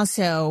 but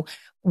also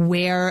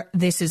where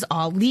this is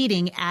all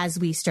leading as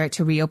we start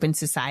to reopen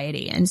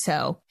society. And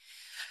so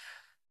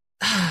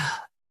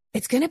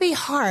it's going to be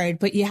hard,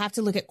 but you have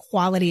to look at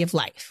quality of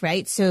life,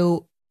 right?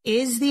 So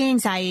is the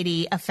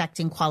anxiety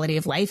affecting quality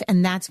of life?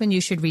 And that's when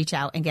you should reach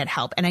out and get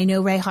help. And I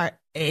know,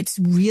 it's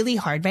really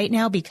hard right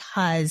now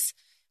because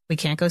we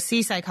can't go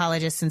see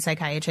psychologists and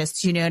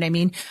psychiatrists, you know what I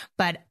mean?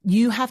 But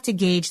you have to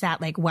gauge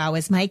that, like, wow,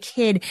 is my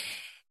kid,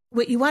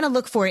 what you want to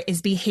look for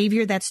is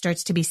behavior that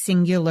starts to be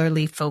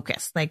singularly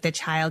focused. Like the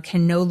child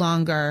can no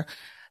longer,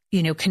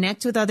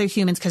 connect with other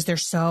humans because they're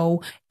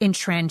so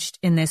entrenched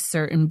in this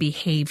certain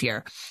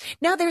behavior.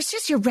 Now there's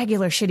just your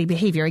regular shitty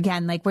behavior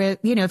again, like where,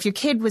 if your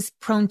kid was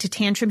prone to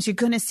tantrums, you're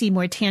going to see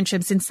more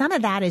tantrums, and some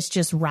of that is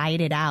just ride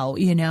it out,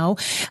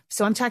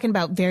 So I'm talking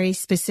about very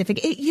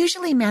specific. It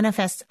usually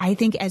manifests, I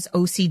think, as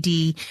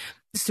OCD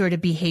sort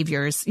of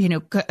behaviors,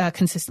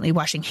 consistently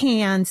washing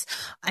hands.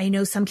 I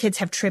know some kids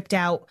have tripped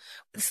out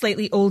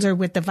slightly older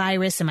with the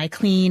virus. Am I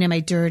clean? Am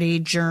I dirty?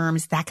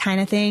 Germs, that kind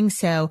of thing.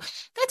 So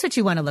that's what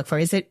you want to look for.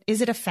 Is it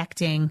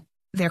affecting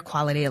their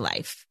quality of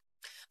life?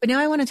 But now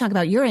I want to talk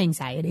about your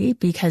anxiety,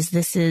 because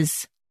this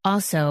is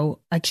also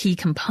a key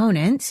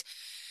component.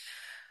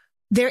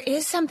 There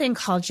is something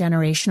called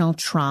generational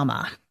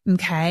trauma.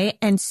 Okay.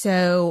 And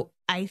so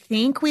I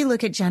think we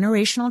look at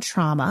generational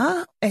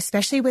trauma,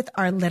 especially with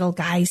our little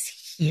guys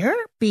here,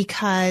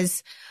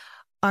 because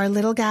our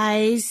little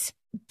guys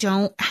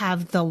don't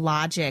have the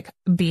logic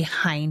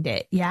behind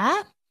it.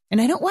 Yeah.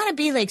 And I don't want to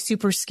be like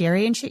super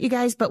scary and shit, you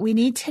guys, but we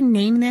need to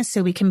name this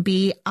so we can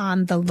be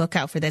on the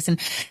lookout for this. And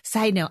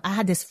side note, I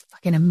had this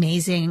fucking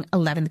amazing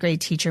 11th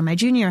grade teacher, my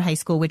junior high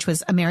school, which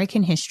was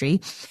American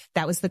history.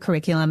 That was the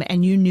curriculum.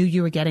 And you knew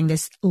you were getting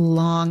this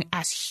long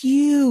ass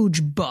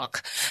huge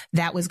book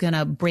that was going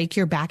to break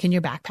your back in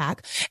your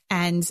backpack.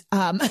 And,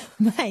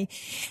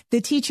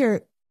 the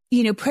teacher,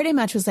 pretty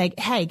much was like,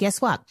 hey,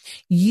 guess what?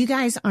 You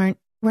guys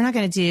we're not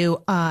going to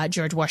do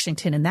George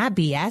Washington and that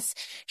BS.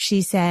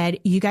 She said,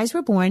 you guys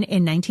were born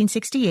in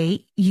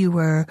 1968. You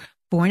were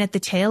born at the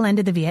tail end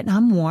of the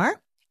Vietnam War.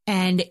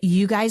 And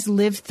you guys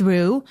lived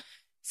through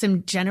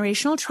some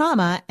generational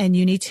trauma, and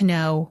you need to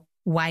know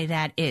why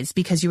that is,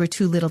 because you were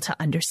too little to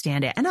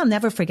understand it. And I'll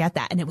never forget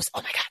that. And it was,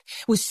 oh my God,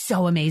 it was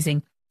so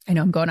amazing. I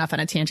know I'm going off on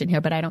a tangent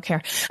here, but I don't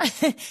care.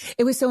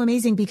 It was so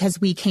amazing because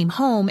we came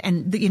home,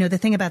 and the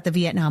thing about the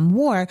Vietnam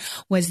War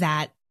was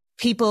that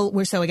people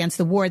were so against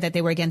the war that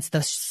they were against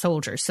the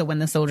soldiers. So when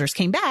the soldiers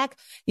came back,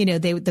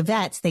 the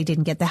vets, they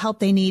didn't get the help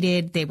they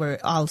needed. They were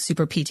all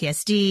super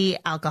PTSD,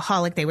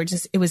 alcoholic.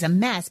 It was a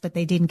mess, but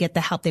they didn't get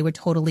the help. They were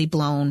totally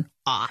blown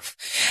off.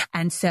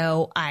 And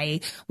so I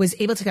was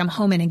able to come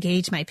home and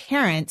engage my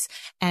parents,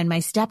 and my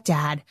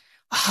stepdad.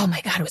 Oh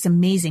my God, it was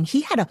amazing.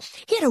 He had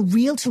a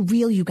reel to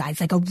reel, you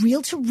guys, like a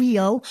reel to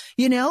reel,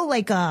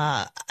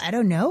 I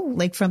don't know,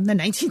 like from the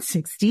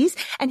 1960s.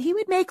 And he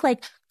would make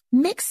like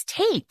mixed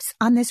tapes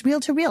on this reel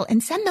to reel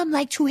and send them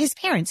like to his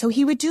parents. So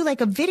he would do like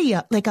a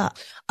video, like a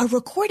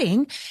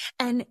recording,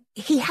 and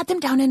he had them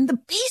down in the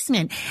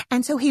basement.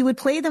 And so he would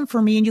play them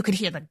for me, and you could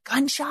hear the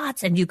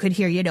gunshots, and you could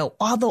hear,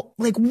 all the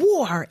like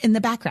war in the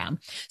background.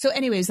 So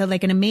anyways,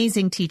 like an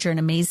amazing teacher, an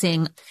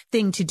amazing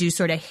thing to do,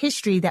 sort of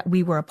history that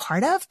we were a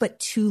part of, but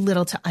too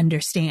little to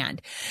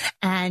understand.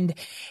 And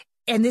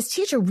this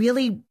teacher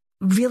really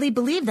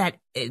believed that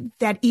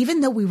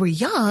even though we were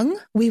young,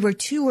 we were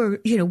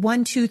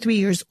 1, 2, 3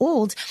 years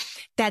old,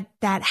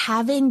 that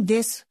having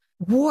this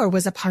war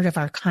was a part of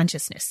our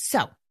consciousness.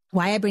 So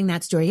why I bring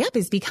that story up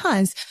is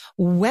because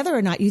whether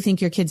or not you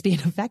think your kid's being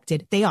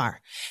affected, they are.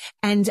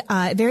 And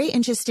a very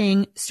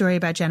interesting story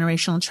about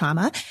generational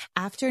trauma.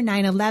 After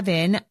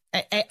 9/11,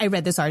 I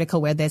read this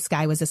article where this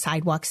guy was a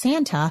sidewalk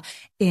Santa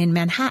in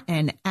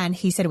Manhattan, and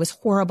he said it was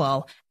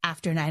horrible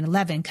after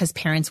 9/11 because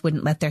parents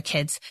wouldn't let their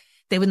kids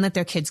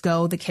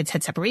go. The kids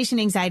had separation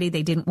anxiety.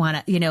 They didn't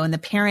want to, and the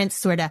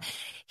parents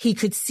he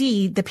could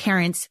see the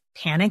parents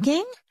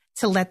panicking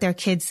to let their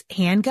kid's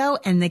hand go.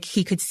 And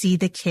he could see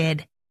the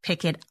kid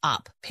pick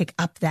up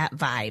that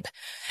vibe.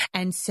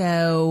 And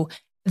so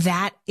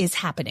that is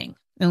happening.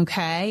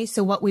 Okay.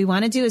 So what we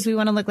want to do is we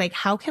want to look like,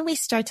 how can we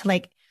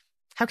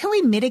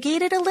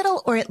mitigate it a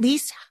little, or at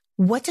least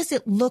what does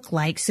it look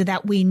like so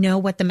that we know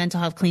what the mental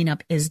health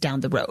cleanup is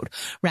down the road,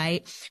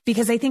 right?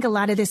 Because I think a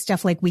lot of this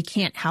stuff, like, we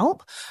can't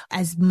help.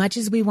 As much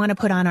as we want to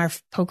put on our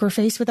poker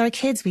face with our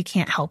kids, we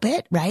can't help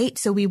it, right?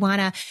 So we want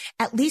to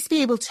at least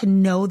be able to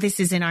know this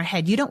is in our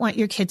head. You don't want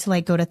your kid to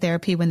like go to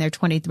therapy when they're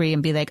 23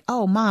 and be like,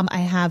 oh, mom, I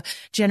have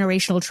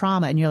generational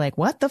trauma. And you're like,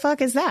 what the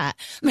fuck is that?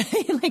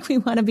 Like, we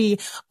want to be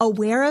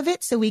aware of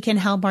it so we can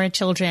help our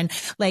children,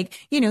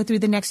 through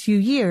the next few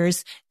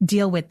years,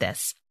 deal with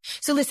this.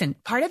 So listen,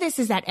 part of this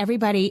is that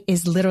everybody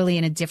is literally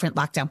in a different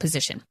lockdown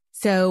position.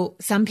 So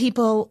some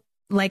people,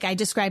 like I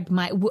described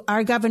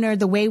our governor,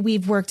 the way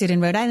we've worked it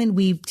in Rhode Island,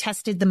 we've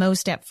tested the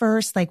most at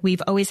first. Like,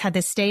 we've always had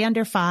this stay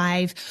under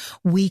 5.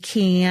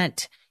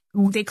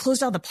 They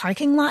closed all the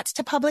parking lots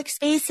to public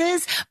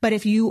spaces. But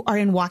if you are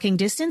in walking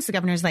distance, the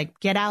governor's like,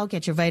 get out,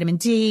 get your vitamin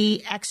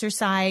D,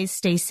 exercise,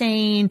 stay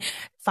sane,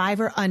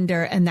 5 or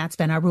under. And that's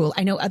been our rule.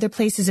 I know other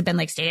places have been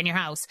like, stay in your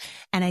house.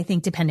 And I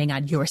think depending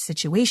on your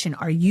situation,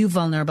 are you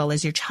vulnerable?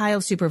 Is your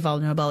child super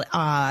vulnerable?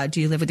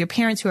 Do you live with your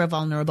parents who are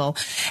vulnerable?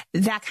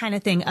 That kind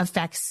of thing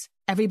affects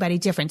everybody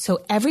different. So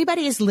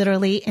everybody is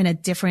literally in a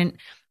different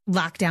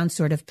lockdown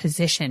sort of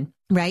position,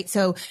 right?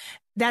 So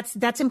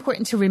that's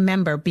important to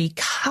remember,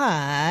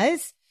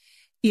 because,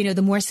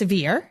 the more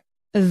severe,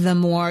 the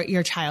more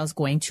your child's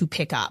going to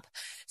pick up.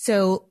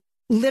 So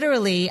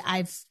literally,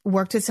 I've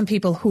worked with some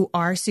people who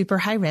are super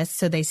high risk.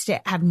 So they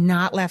have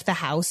not left the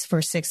house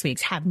for 6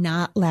 weeks, have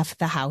not left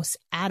the house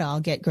at all,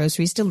 get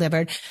groceries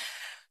delivered,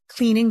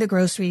 cleaning the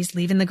groceries,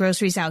 leaving the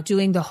groceries out,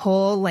 doing the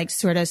whole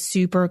sort of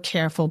super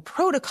careful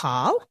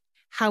protocol.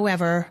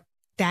 However,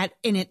 that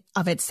in it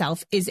of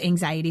itself is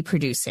anxiety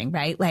producing,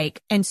 right?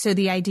 And so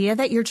the idea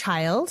that your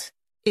child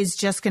is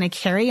just going to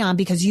carry on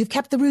because you've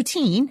kept the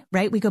routine,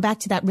 right? We go back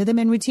to that rhythm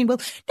and routine. Well,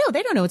 no,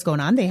 they don't know what's going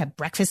on. They have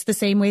breakfast the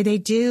same way they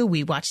do.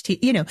 We watch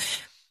TV,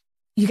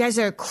 you guys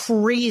are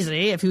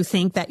crazy if you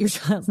think that your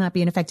child's not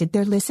being affected.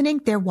 They're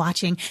listening, they're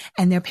watching,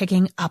 and they're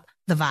picking up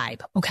the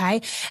vibe.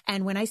 Okay.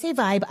 And when I say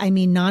vibe, I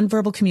mean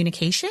nonverbal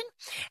communication.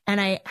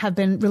 And I have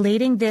been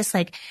relating this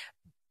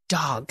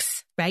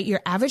dogs, right?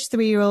 Your average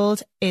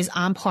 3-year-old is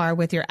on par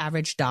with your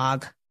average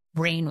dog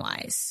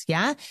brain-wise.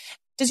 Yeah.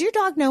 Does your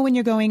dog know when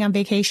you're going on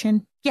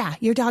vacation? Yeah,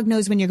 your dog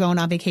knows when you're going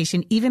on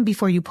vacation even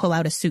before you pull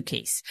out a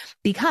suitcase,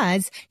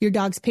 because your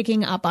dog's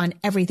picking up on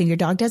everything. Your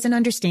dog doesn't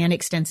understand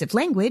extensive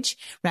language,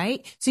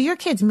 right? So your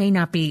kids may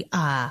not be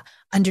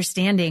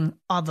understanding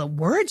all the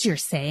words you're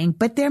saying,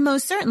 but they're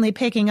most certainly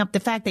picking up the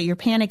fact that you're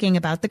panicking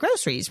about the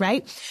groceries,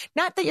 right?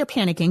 Not that you're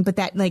panicking, but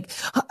that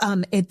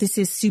this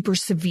is super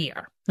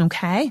severe.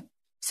 Okay.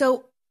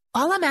 So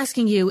all I'm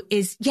asking you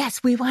is,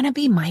 yes, we want to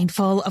be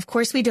mindful. Of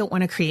course, we don't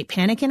want to create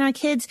panic in our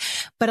kids,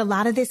 but a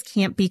lot of this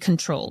can't be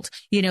controlled.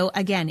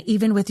 Again,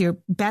 even with your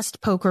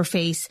best poker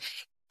face,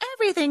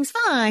 everything's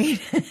fine.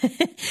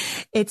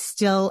 It's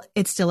still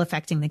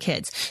affecting the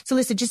kids. So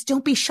listen, just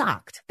don't be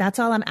shocked. That's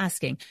all I'm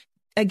asking.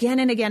 again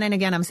and again and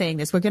again, I'm saying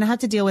this, we're going to have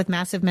to deal with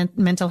massive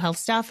mental health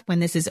stuff when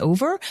this is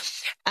over.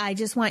 I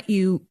just want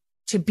you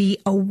to be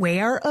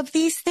aware of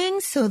these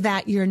things so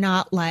that you're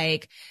not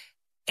like,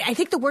 I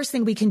think the worst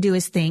thing we can do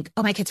is think,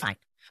 oh, my kid's fine.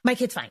 My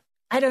kid's fine.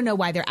 I don't know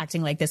why they're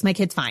acting like this. My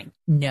kid's fine.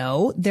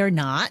 No, they're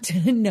not.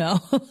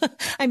 No.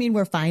 I mean,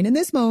 we're fine in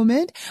this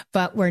moment,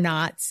 but we're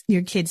not.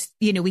 Your kids,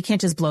 we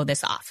can't just blow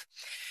this off.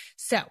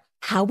 So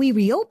how we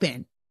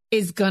reopen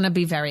is going to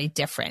be very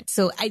different.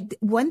 So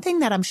one thing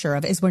that I'm sure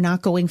of is we're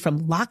not going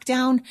from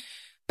lockdown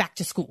back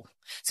to school.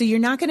 So you're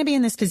not going to be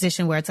in this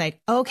position where it's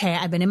like, okay,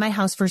 I've been in my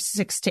house for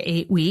 6 to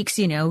 8 weeks,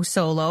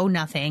 solo,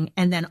 nothing.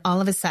 And then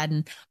all of a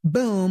sudden,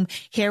 boom,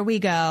 here we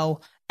go.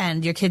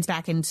 And your kid's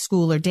back in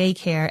school or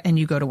daycare and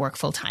you go to work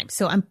full time.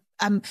 So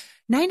I'm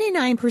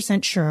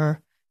 99%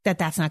 sure that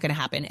that's not going to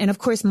happen. And of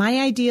course, my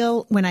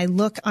ideal when I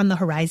look on the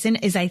horizon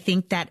is I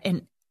think that,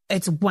 and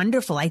it's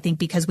wonderful, I think,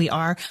 because we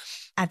are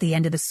at the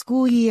end of the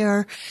school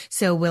year.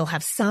 So we'll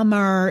have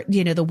summer,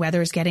 the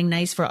weather's getting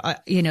nice for,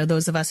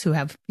 those of us who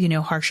have,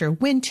 harsher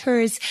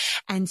winters.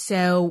 And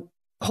so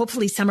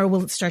hopefully summer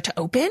will start to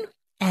open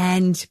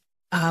and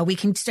we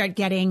can start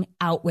getting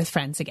out with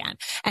friends again.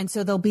 And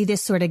so there'll be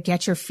this sort of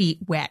get your feet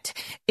wet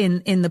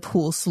in the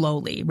pool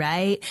slowly,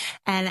 right?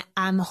 And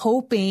I'm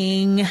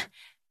hoping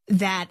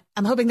that's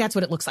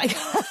what it looks like.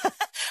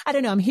 I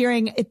don't know. I'm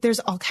hearing there's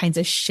all kinds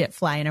of shit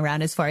flying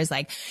around as far as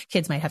like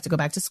kids might have to go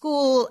back to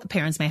school.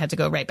 Parents might have to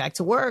go right back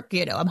to work.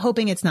 I'm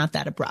hoping it's not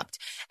that abrupt.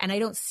 And I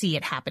don't see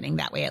it happening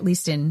that way, at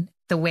least in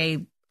the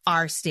way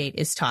our state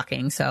is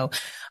talking. So,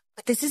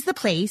 but this is the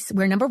place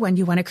where, number one,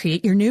 you want to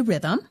create your new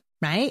rhythm.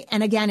 Right.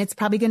 And again, it's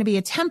probably going to be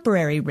a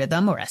temporary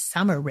rhythm or a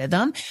summer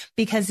rhythm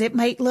because it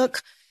might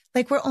look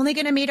like we're only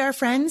going to meet our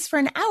friends for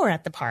an hour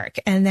at the park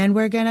and then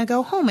we're going to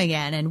go home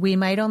again. And we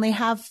might only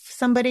have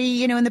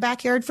somebody, in the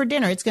backyard for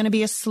dinner. It's going to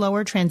be a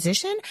slower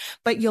transition,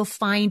 but you'll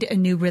find a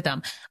new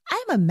rhythm.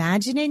 I'm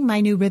imagining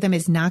my new rhythm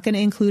is not going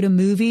to include a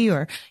movie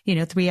or,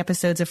 3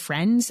 episodes of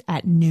Friends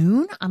at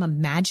noon. I'm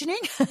imagining.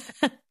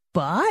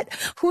 But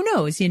who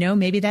knows,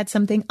 maybe that's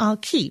something I'll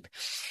keep.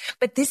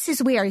 But this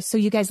is where, so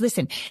you guys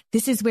listen,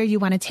 this is where you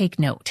want to take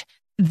note.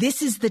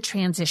 This is the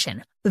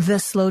transition, the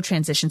slow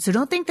transition. So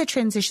don't think the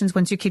transitions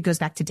once your kid goes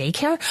back to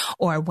daycare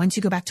or once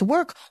you go back to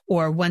work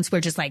or once we're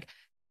just like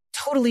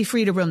totally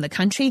free to roam the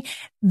country.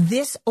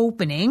 This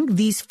opening,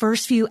 these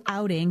first few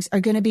outings are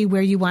going to be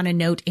where you want to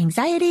note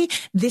anxiety.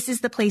 This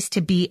is the place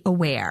to be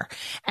aware.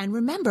 And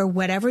remember,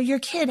 whatever your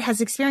kid has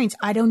experienced,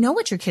 I don't know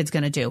what your kid's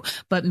going to do,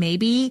 but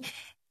maybe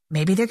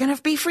they're going to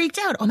be freaked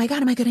out. Oh my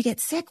God, am I going to get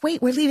sick? Wait,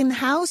 we're leaving the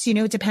house.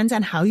 It depends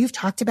on how you've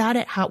talked about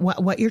it,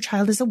 what your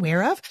child is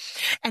aware of.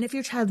 And if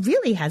your child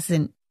really has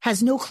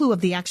no clue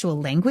of the actual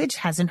language,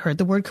 hasn't heard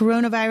the word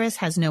coronavirus,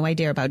 has no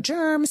idea about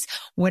germs,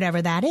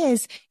 whatever that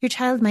is, your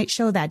child might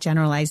show that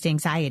generalized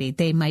anxiety.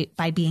 They might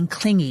by being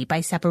clingy,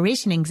 by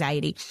separation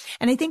anxiety.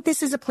 And I think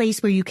this is a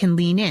place where you can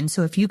lean in.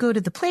 So if you go to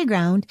the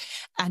playground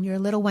and your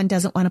little one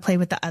doesn't want to play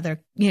with the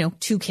other,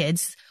 2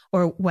 kids,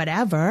 or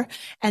whatever,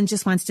 and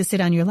just wants to sit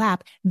on your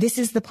lap, this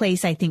is the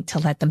place, I think, to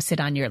let them sit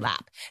on your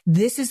lap.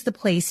 This is the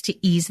place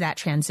to ease that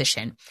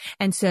transition.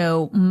 And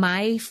so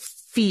my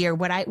fear,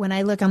 when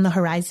I look on the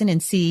horizon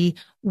and see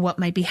what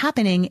might be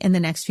happening in the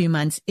next few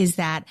months is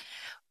that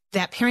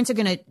parents are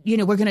going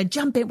to, we're going to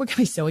jump in. We're going to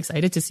be so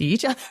excited to see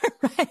each other,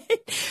 right?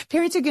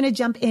 Parents are going to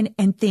jump in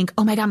and think,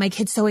 oh my God, my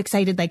kid's so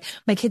excited. Like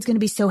my kid's going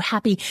to be so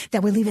happy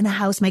that we're leaving the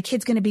house. My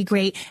kid's going to be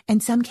great.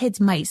 And some kids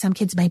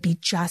might be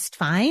just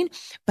fine.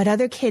 But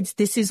other kids,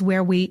 this is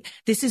where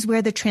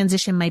the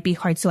transition might be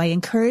hard. So I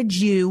encourage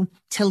you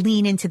to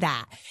lean into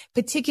that,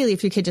 particularly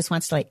if your kid just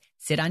wants to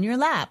sit on your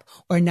lap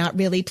or not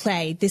really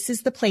play. This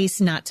is the place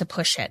not to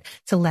push it,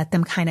 to let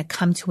them kind of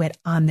come to it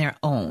on their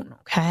own.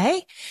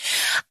 Okay.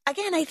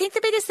 Again, I think the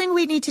biggest thing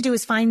we need to do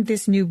is find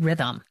this new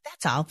rhythm.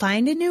 That's all.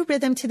 Find a new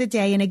rhythm to the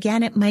day. And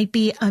again, it might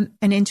be an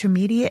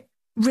intermediate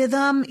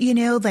rhythm,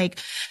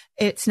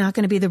 it's not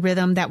going to be the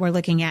rhythm that we're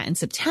looking at in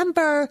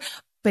September,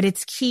 but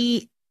it's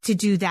key to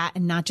do that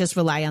and not just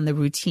rely on the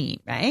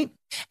routine. Right.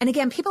 And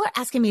again, people are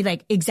asking me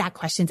exact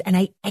questions and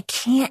I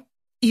can't.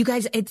 You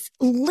guys, it's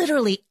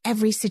literally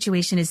every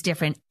situation is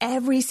different.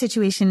 Every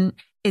situation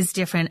is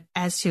different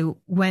as to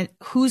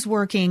who's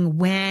working,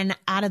 when,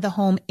 out of the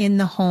home, in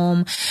the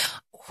home,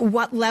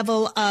 what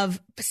level of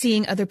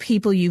seeing other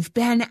people you've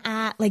been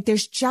at.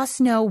 There's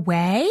just no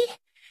way.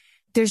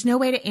 There's no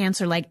way to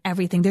answer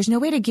everything. There's no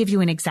way to give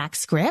you an exact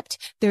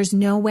script. There's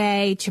no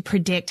way to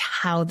predict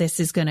how this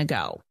is going to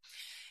go.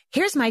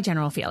 Here's my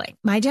general feeling.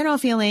 My general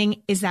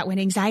feeling is that when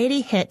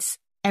anxiety hits,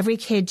 every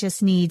kid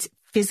just needs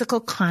physical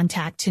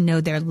contact to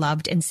know they're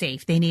loved and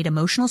safe. They need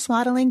emotional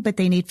swaddling, but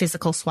they need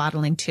physical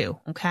swaddling too.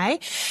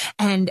 Okay.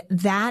 And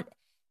that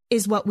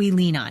is what we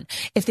lean on.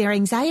 If their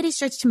anxiety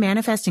starts to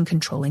manifest in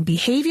controlling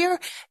behavior,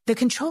 the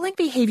controlling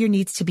behavior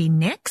needs to be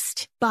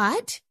nixed,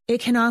 but it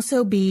can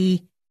also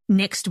be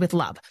nixed with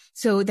love.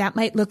 So that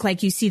might look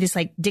like you see this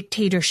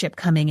dictatorship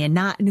coming in,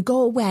 not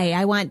go away.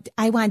 I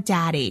want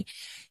daddy.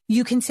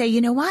 You can say,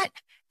 you know what?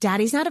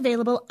 Daddy's not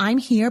available. I'm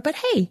here, but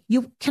hey,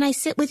 can I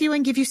sit with you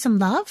and give you some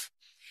love?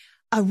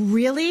 A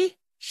really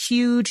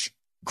huge,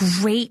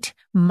 great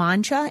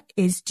mantra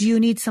is, do you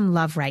need some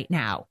love right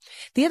now?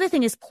 The other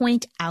thing is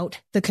point out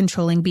the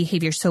controlling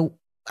behavior. So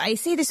I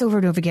say this over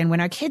and over again. When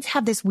our kids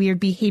have this weird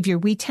behavior,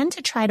 we tend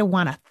to try to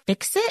want to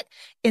fix it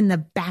in the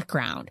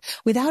background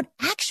without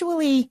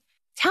actually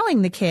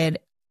telling the kid,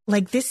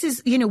 like, this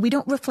is, we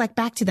don't reflect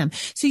back to them.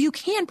 So you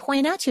can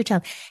point out to your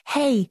child,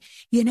 hey,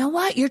 you know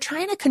what? You're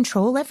trying to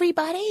control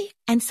everybody.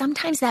 And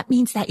sometimes that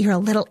means that you're a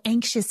little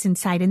anxious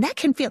inside, and that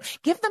can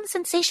give them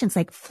sensations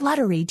like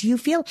fluttery. Do you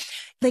feel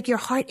like your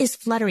heart is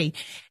fluttery?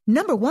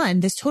 Number one,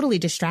 this totally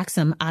distracts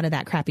them out of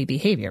that crappy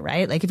behavior,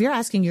 right? Like if you're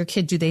asking your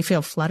kid, do they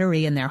feel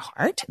fluttery in their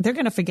heart? They're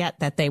going to forget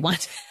that they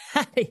want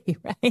happy,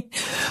 right?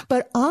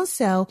 But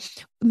also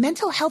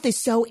mental health is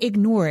so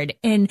ignored,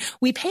 and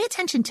we pay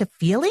attention to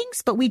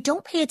feelings, but we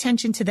don't pay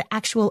attention to the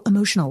actual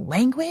emotional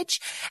language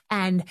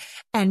and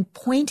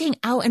pointing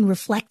out and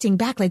reflecting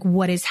back, like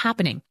what is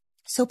happening.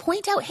 So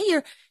point out, hey,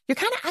 you're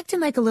kind of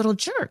acting like a little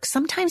jerk.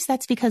 Sometimes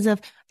that's because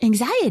of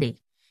anxiety.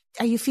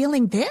 Are you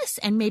feeling this?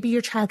 And maybe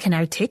your child can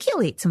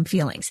articulate some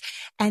feelings.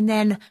 And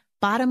then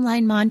bottom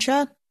line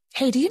mantra,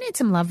 hey, do you need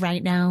some love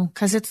right now?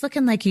 Because it's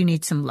looking like you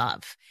need some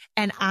love.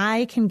 And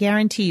I can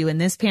guarantee you in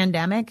this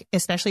pandemic,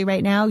 especially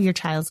right now, your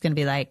child's going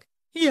to be like,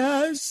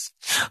 yes,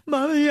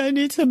 mommy, I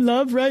need some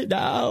love right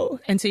now.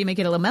 And so you make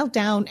it a little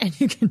meltdown, and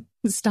you can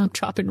stop,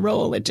 drop, and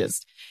roll and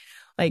just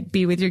like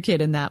be with your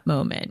kid in that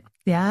moment.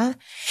 Yeah.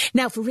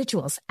 Now for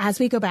rituals, as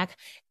we go back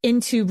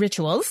into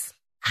rituals,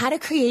 how to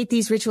create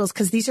these rituals,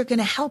 because these are going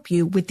to help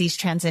you with these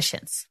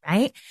transitions,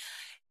 right?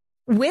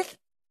 With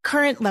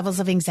current levels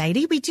of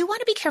anxiety, we do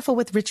want to be careful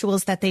with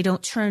rituals that we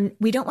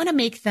don't want to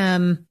make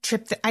them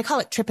I call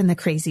it tripping the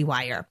crazy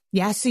wire.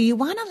 Yeah. So you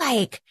want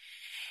to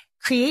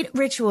create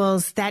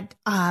rituals that,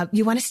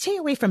 you want to stay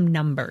away from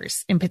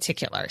numbers in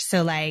particular.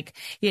 So I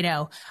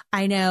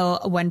know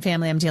one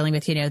family I'm dealing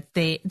with,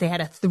 they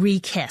had a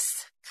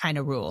 3-kiss kind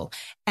of rule,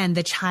 and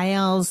the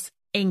child's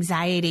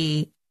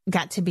anxiety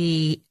got to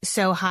be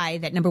so high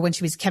that number one,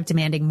 she was kept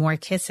demanding more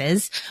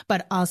kisses,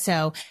 but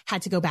also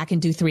had to go back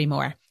and do 3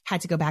 more.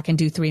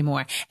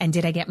 And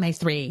did I get my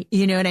 3?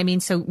 You know what I mean?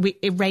 So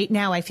right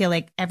now I feel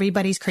like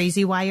everybody's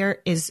crazy wire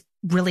is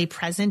really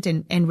present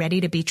and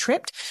ready to be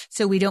tripped.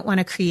 So we don't want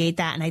to create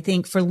that. And I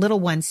think for little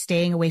ones,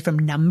 staying away from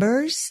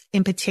numbers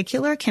in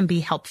particular can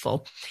be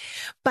helpful.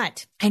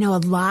 But I know a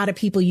lot of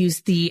people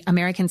use the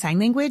American Sign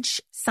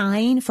Language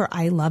sign for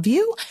I love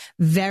you.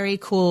 Very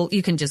cool.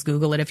 You can just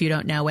Google it if you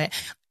don't know it.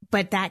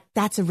 But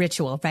that's a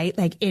ritual, right?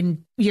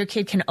 Your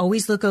kid can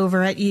always look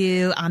over at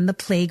you on the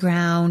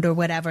playground or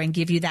whatever and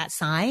give you that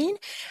sign,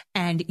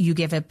 and you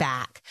give it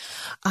back.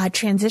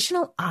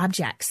 Transitional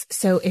objects.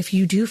 So if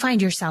you do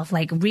find yourself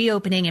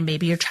reopening and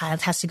maybe your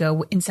child has to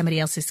go in somebody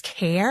else's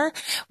care,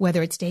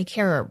 whether it's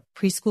daycare or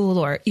preschool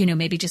or,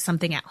 maybe just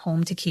something at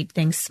home to keep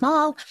things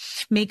small,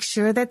 make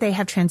sure that they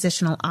have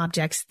transitional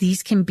objects.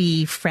 These can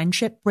be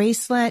friendship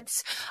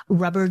bracelets,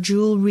 rubber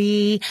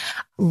jewelry,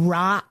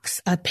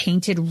 rocks, a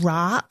painted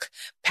rock.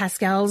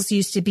 Pascal's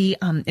used to be,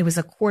 it was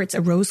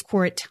a rose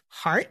quartz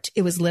heart.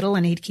 It was little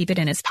and he'd keep it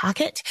in his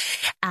pocket.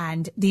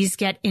 And these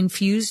get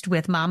infused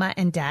with mama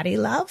and daddy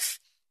love.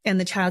 And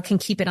the child can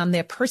keep it on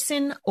their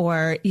person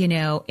or, in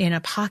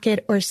a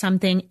pocket or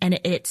something.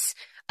 And it's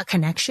a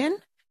connection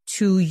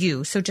to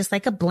you. So just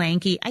like a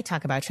blankie, I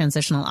talk about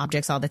transitional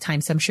objects all the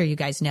time. So I'm sure you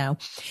guys know,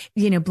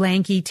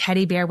 blankie,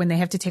 teddy bear, when they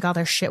have to take all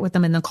their shit with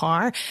them in the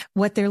car,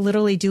 what they're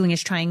literally doing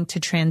is trying to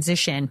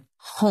transition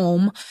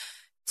home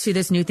to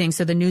this new thing.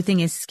 So the new thing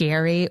is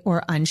scary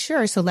or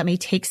unsure. So let me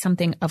take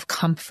something of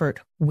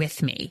comfort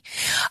with me.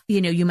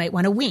 You might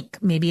want to wink.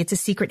 Maybe it's a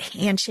secret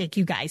handshake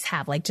you guys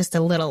have, just a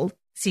little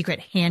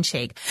secret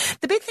handshake.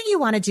 The big thing you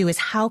want to do is,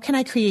 how can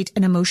I create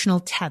an emotional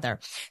tether?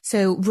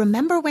 So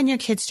remember when your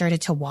kids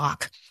started to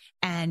walk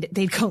and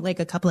they'd go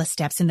a couple of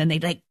steps and then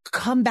they'd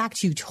come back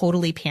to you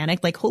totally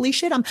panicked, holy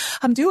shit,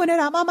 I'm doing it.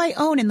 I'm on my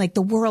own. And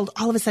the world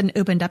all of a sudden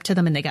opened up to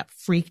them and they got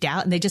freaked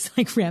out and they just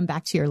ran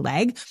back to your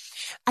leg.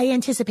 I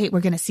anticipate we're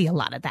going to see a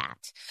lot of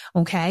that.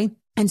 Okay.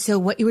 And so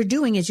what you are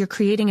doing is you're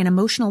creating an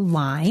emotional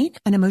line,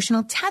 an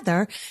emotional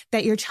tether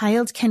that your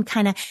child can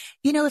kind of,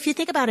 if you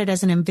think about it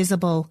as an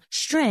invisible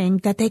string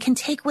that they can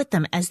take with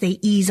them as they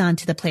ease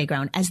onto the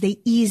playground, as they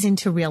ease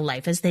into real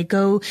life, as they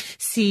go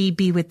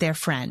be with their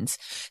friends.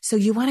 So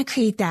you want to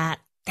create that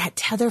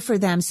tether for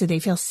them so they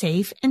feel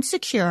safe and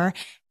secure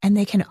and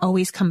they can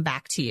always come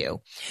back to you.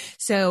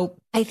 So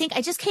I think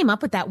I just came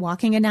up with that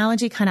walking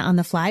analogy kind of on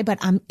the fly, but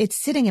it's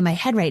sitting in my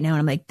head right now. And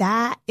I'm like,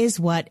 that is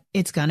what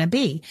it's going to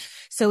be.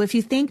 So if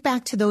you think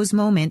back to those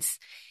moments,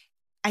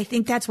 I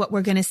think that's what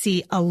we're going to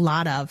see a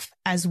lot of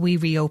as we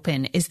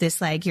reopen, is this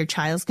your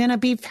child's going to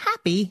be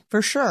happy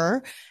for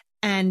sure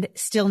and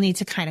still need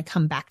to kind of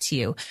come back to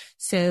you.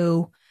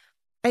 So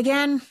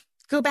again,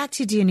 go back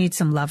to, do you need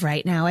some love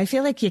right now? I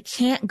feel like you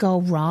can't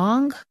go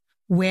wrong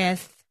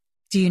with,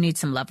 do you need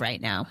some love right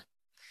now?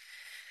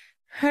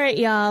 All right,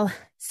 y'all.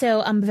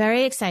 So I'm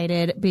very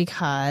excited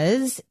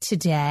because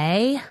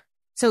today,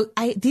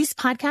 these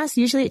podcasts,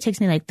 usually it takes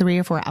me 3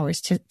 or 4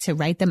 hours to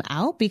write them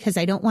out because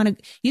I don't want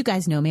to, you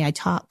guys know me, I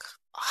talk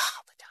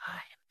all the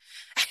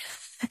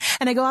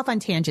And I go off on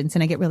tangents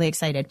and I get really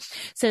excited.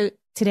 So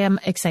today I'm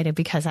excited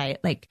because I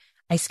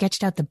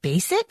sketched out the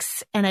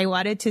basics and I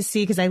wanted to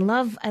see, because I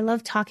love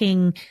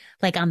talking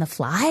like on the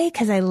fly,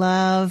 because I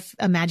love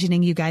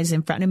imagining you guys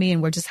in front of me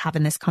and we're just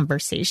having this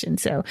conversation.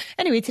 So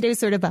anyway, today was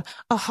sort of a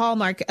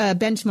hallmark, a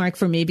benchmark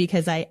for me,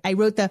 because I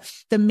wrote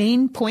the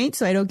main point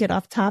so I don't get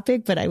off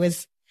topic, but I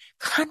was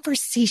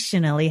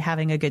conversationally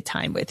having a good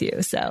time with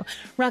you. So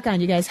rock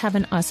on, you guys. Have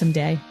an awesome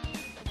day.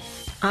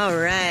 All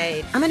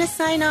right. I'm going to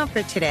sign off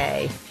for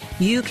today.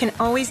 You can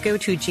always go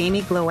to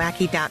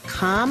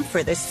jamieglowacki.com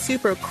for the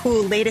super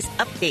cool latest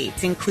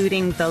updates,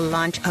 including the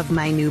launch of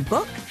my new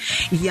book,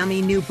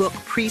 yummy new book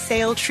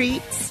pre-sale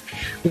treats,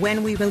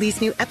 when we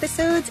release new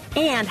episodes,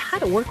 and how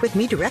to work with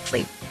me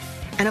directly.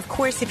 And of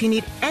course, if you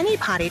need any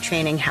potty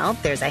training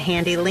help, there's a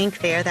handy link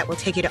there that will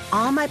take you to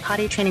all my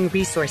potty training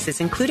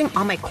resources, including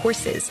all my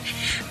courses.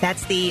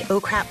 That's the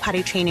Oh Crap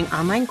Potty Training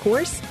online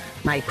course,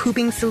 my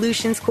Pooping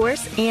Solutions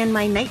course, and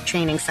my night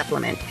training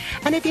supplement.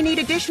 And if you need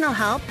additional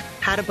help,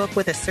 how to book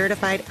with a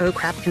certified Oh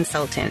Crap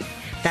consultant.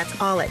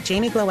 That's all at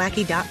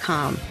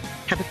jamieglowacki.com.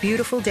 Have a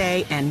beautiful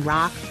day and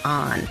rock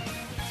on.